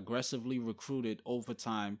CIA aggressively recruited over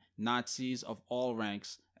time Nazis of all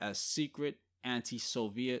ranks as secret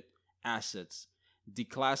anti-Soviet assets.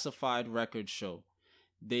 Declassified records show.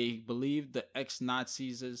 They believed the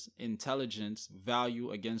ex-Nazis' intelligence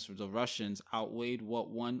value against the Russians outweighed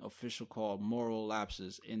what one official called moral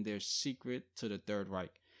lapses in their secret to the Third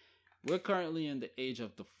Reich. We're currently in the age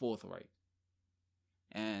of the Fourth Reich.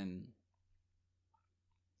 And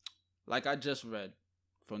like I just read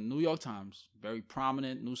from New York Times, very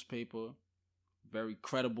prominent newspaper, very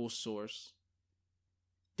credible source.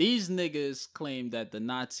 These niggas claim that the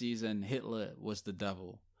Nazis and Hitler was the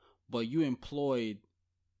devil, but you employed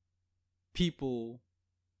people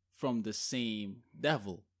from the same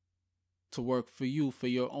devil to work for you for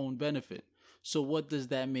your own benefit. So what does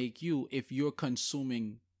that make you if you're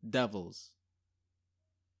consuming devils?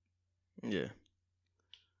 Yeah.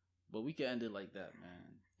 But we can end it like that,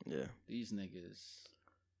 man. Yeah. These niggas.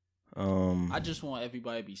 I just want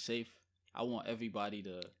everybody to be safe. I want everybody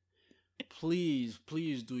to please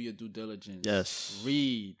do your due diligence. Yes.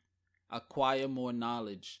 Read. Acquire more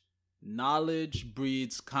knowledge. Knowledge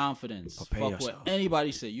breeds confidence. Prepare Fuck yourself. what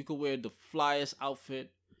anybody say. You could wear the flyest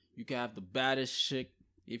outfit. You can have the baddest chick.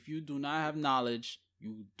 If you do not have knowledge,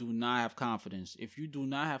 you do not have confidence. If you do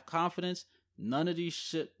not have confidence, none of these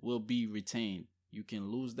shit will be retained. You can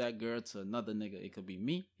lose that girl to another nigga. It could be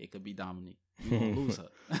me. It could be Dominique. You gonna lose her.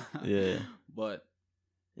 Yeah. But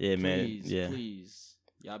yeah, please, man. Yeah. please,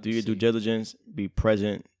 y'all Do be your due safe. diligence. Be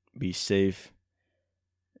present. Be safe.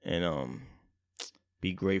 And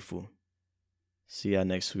be grateful. See y'all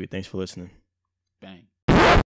next week. Thanks for listening. Bang.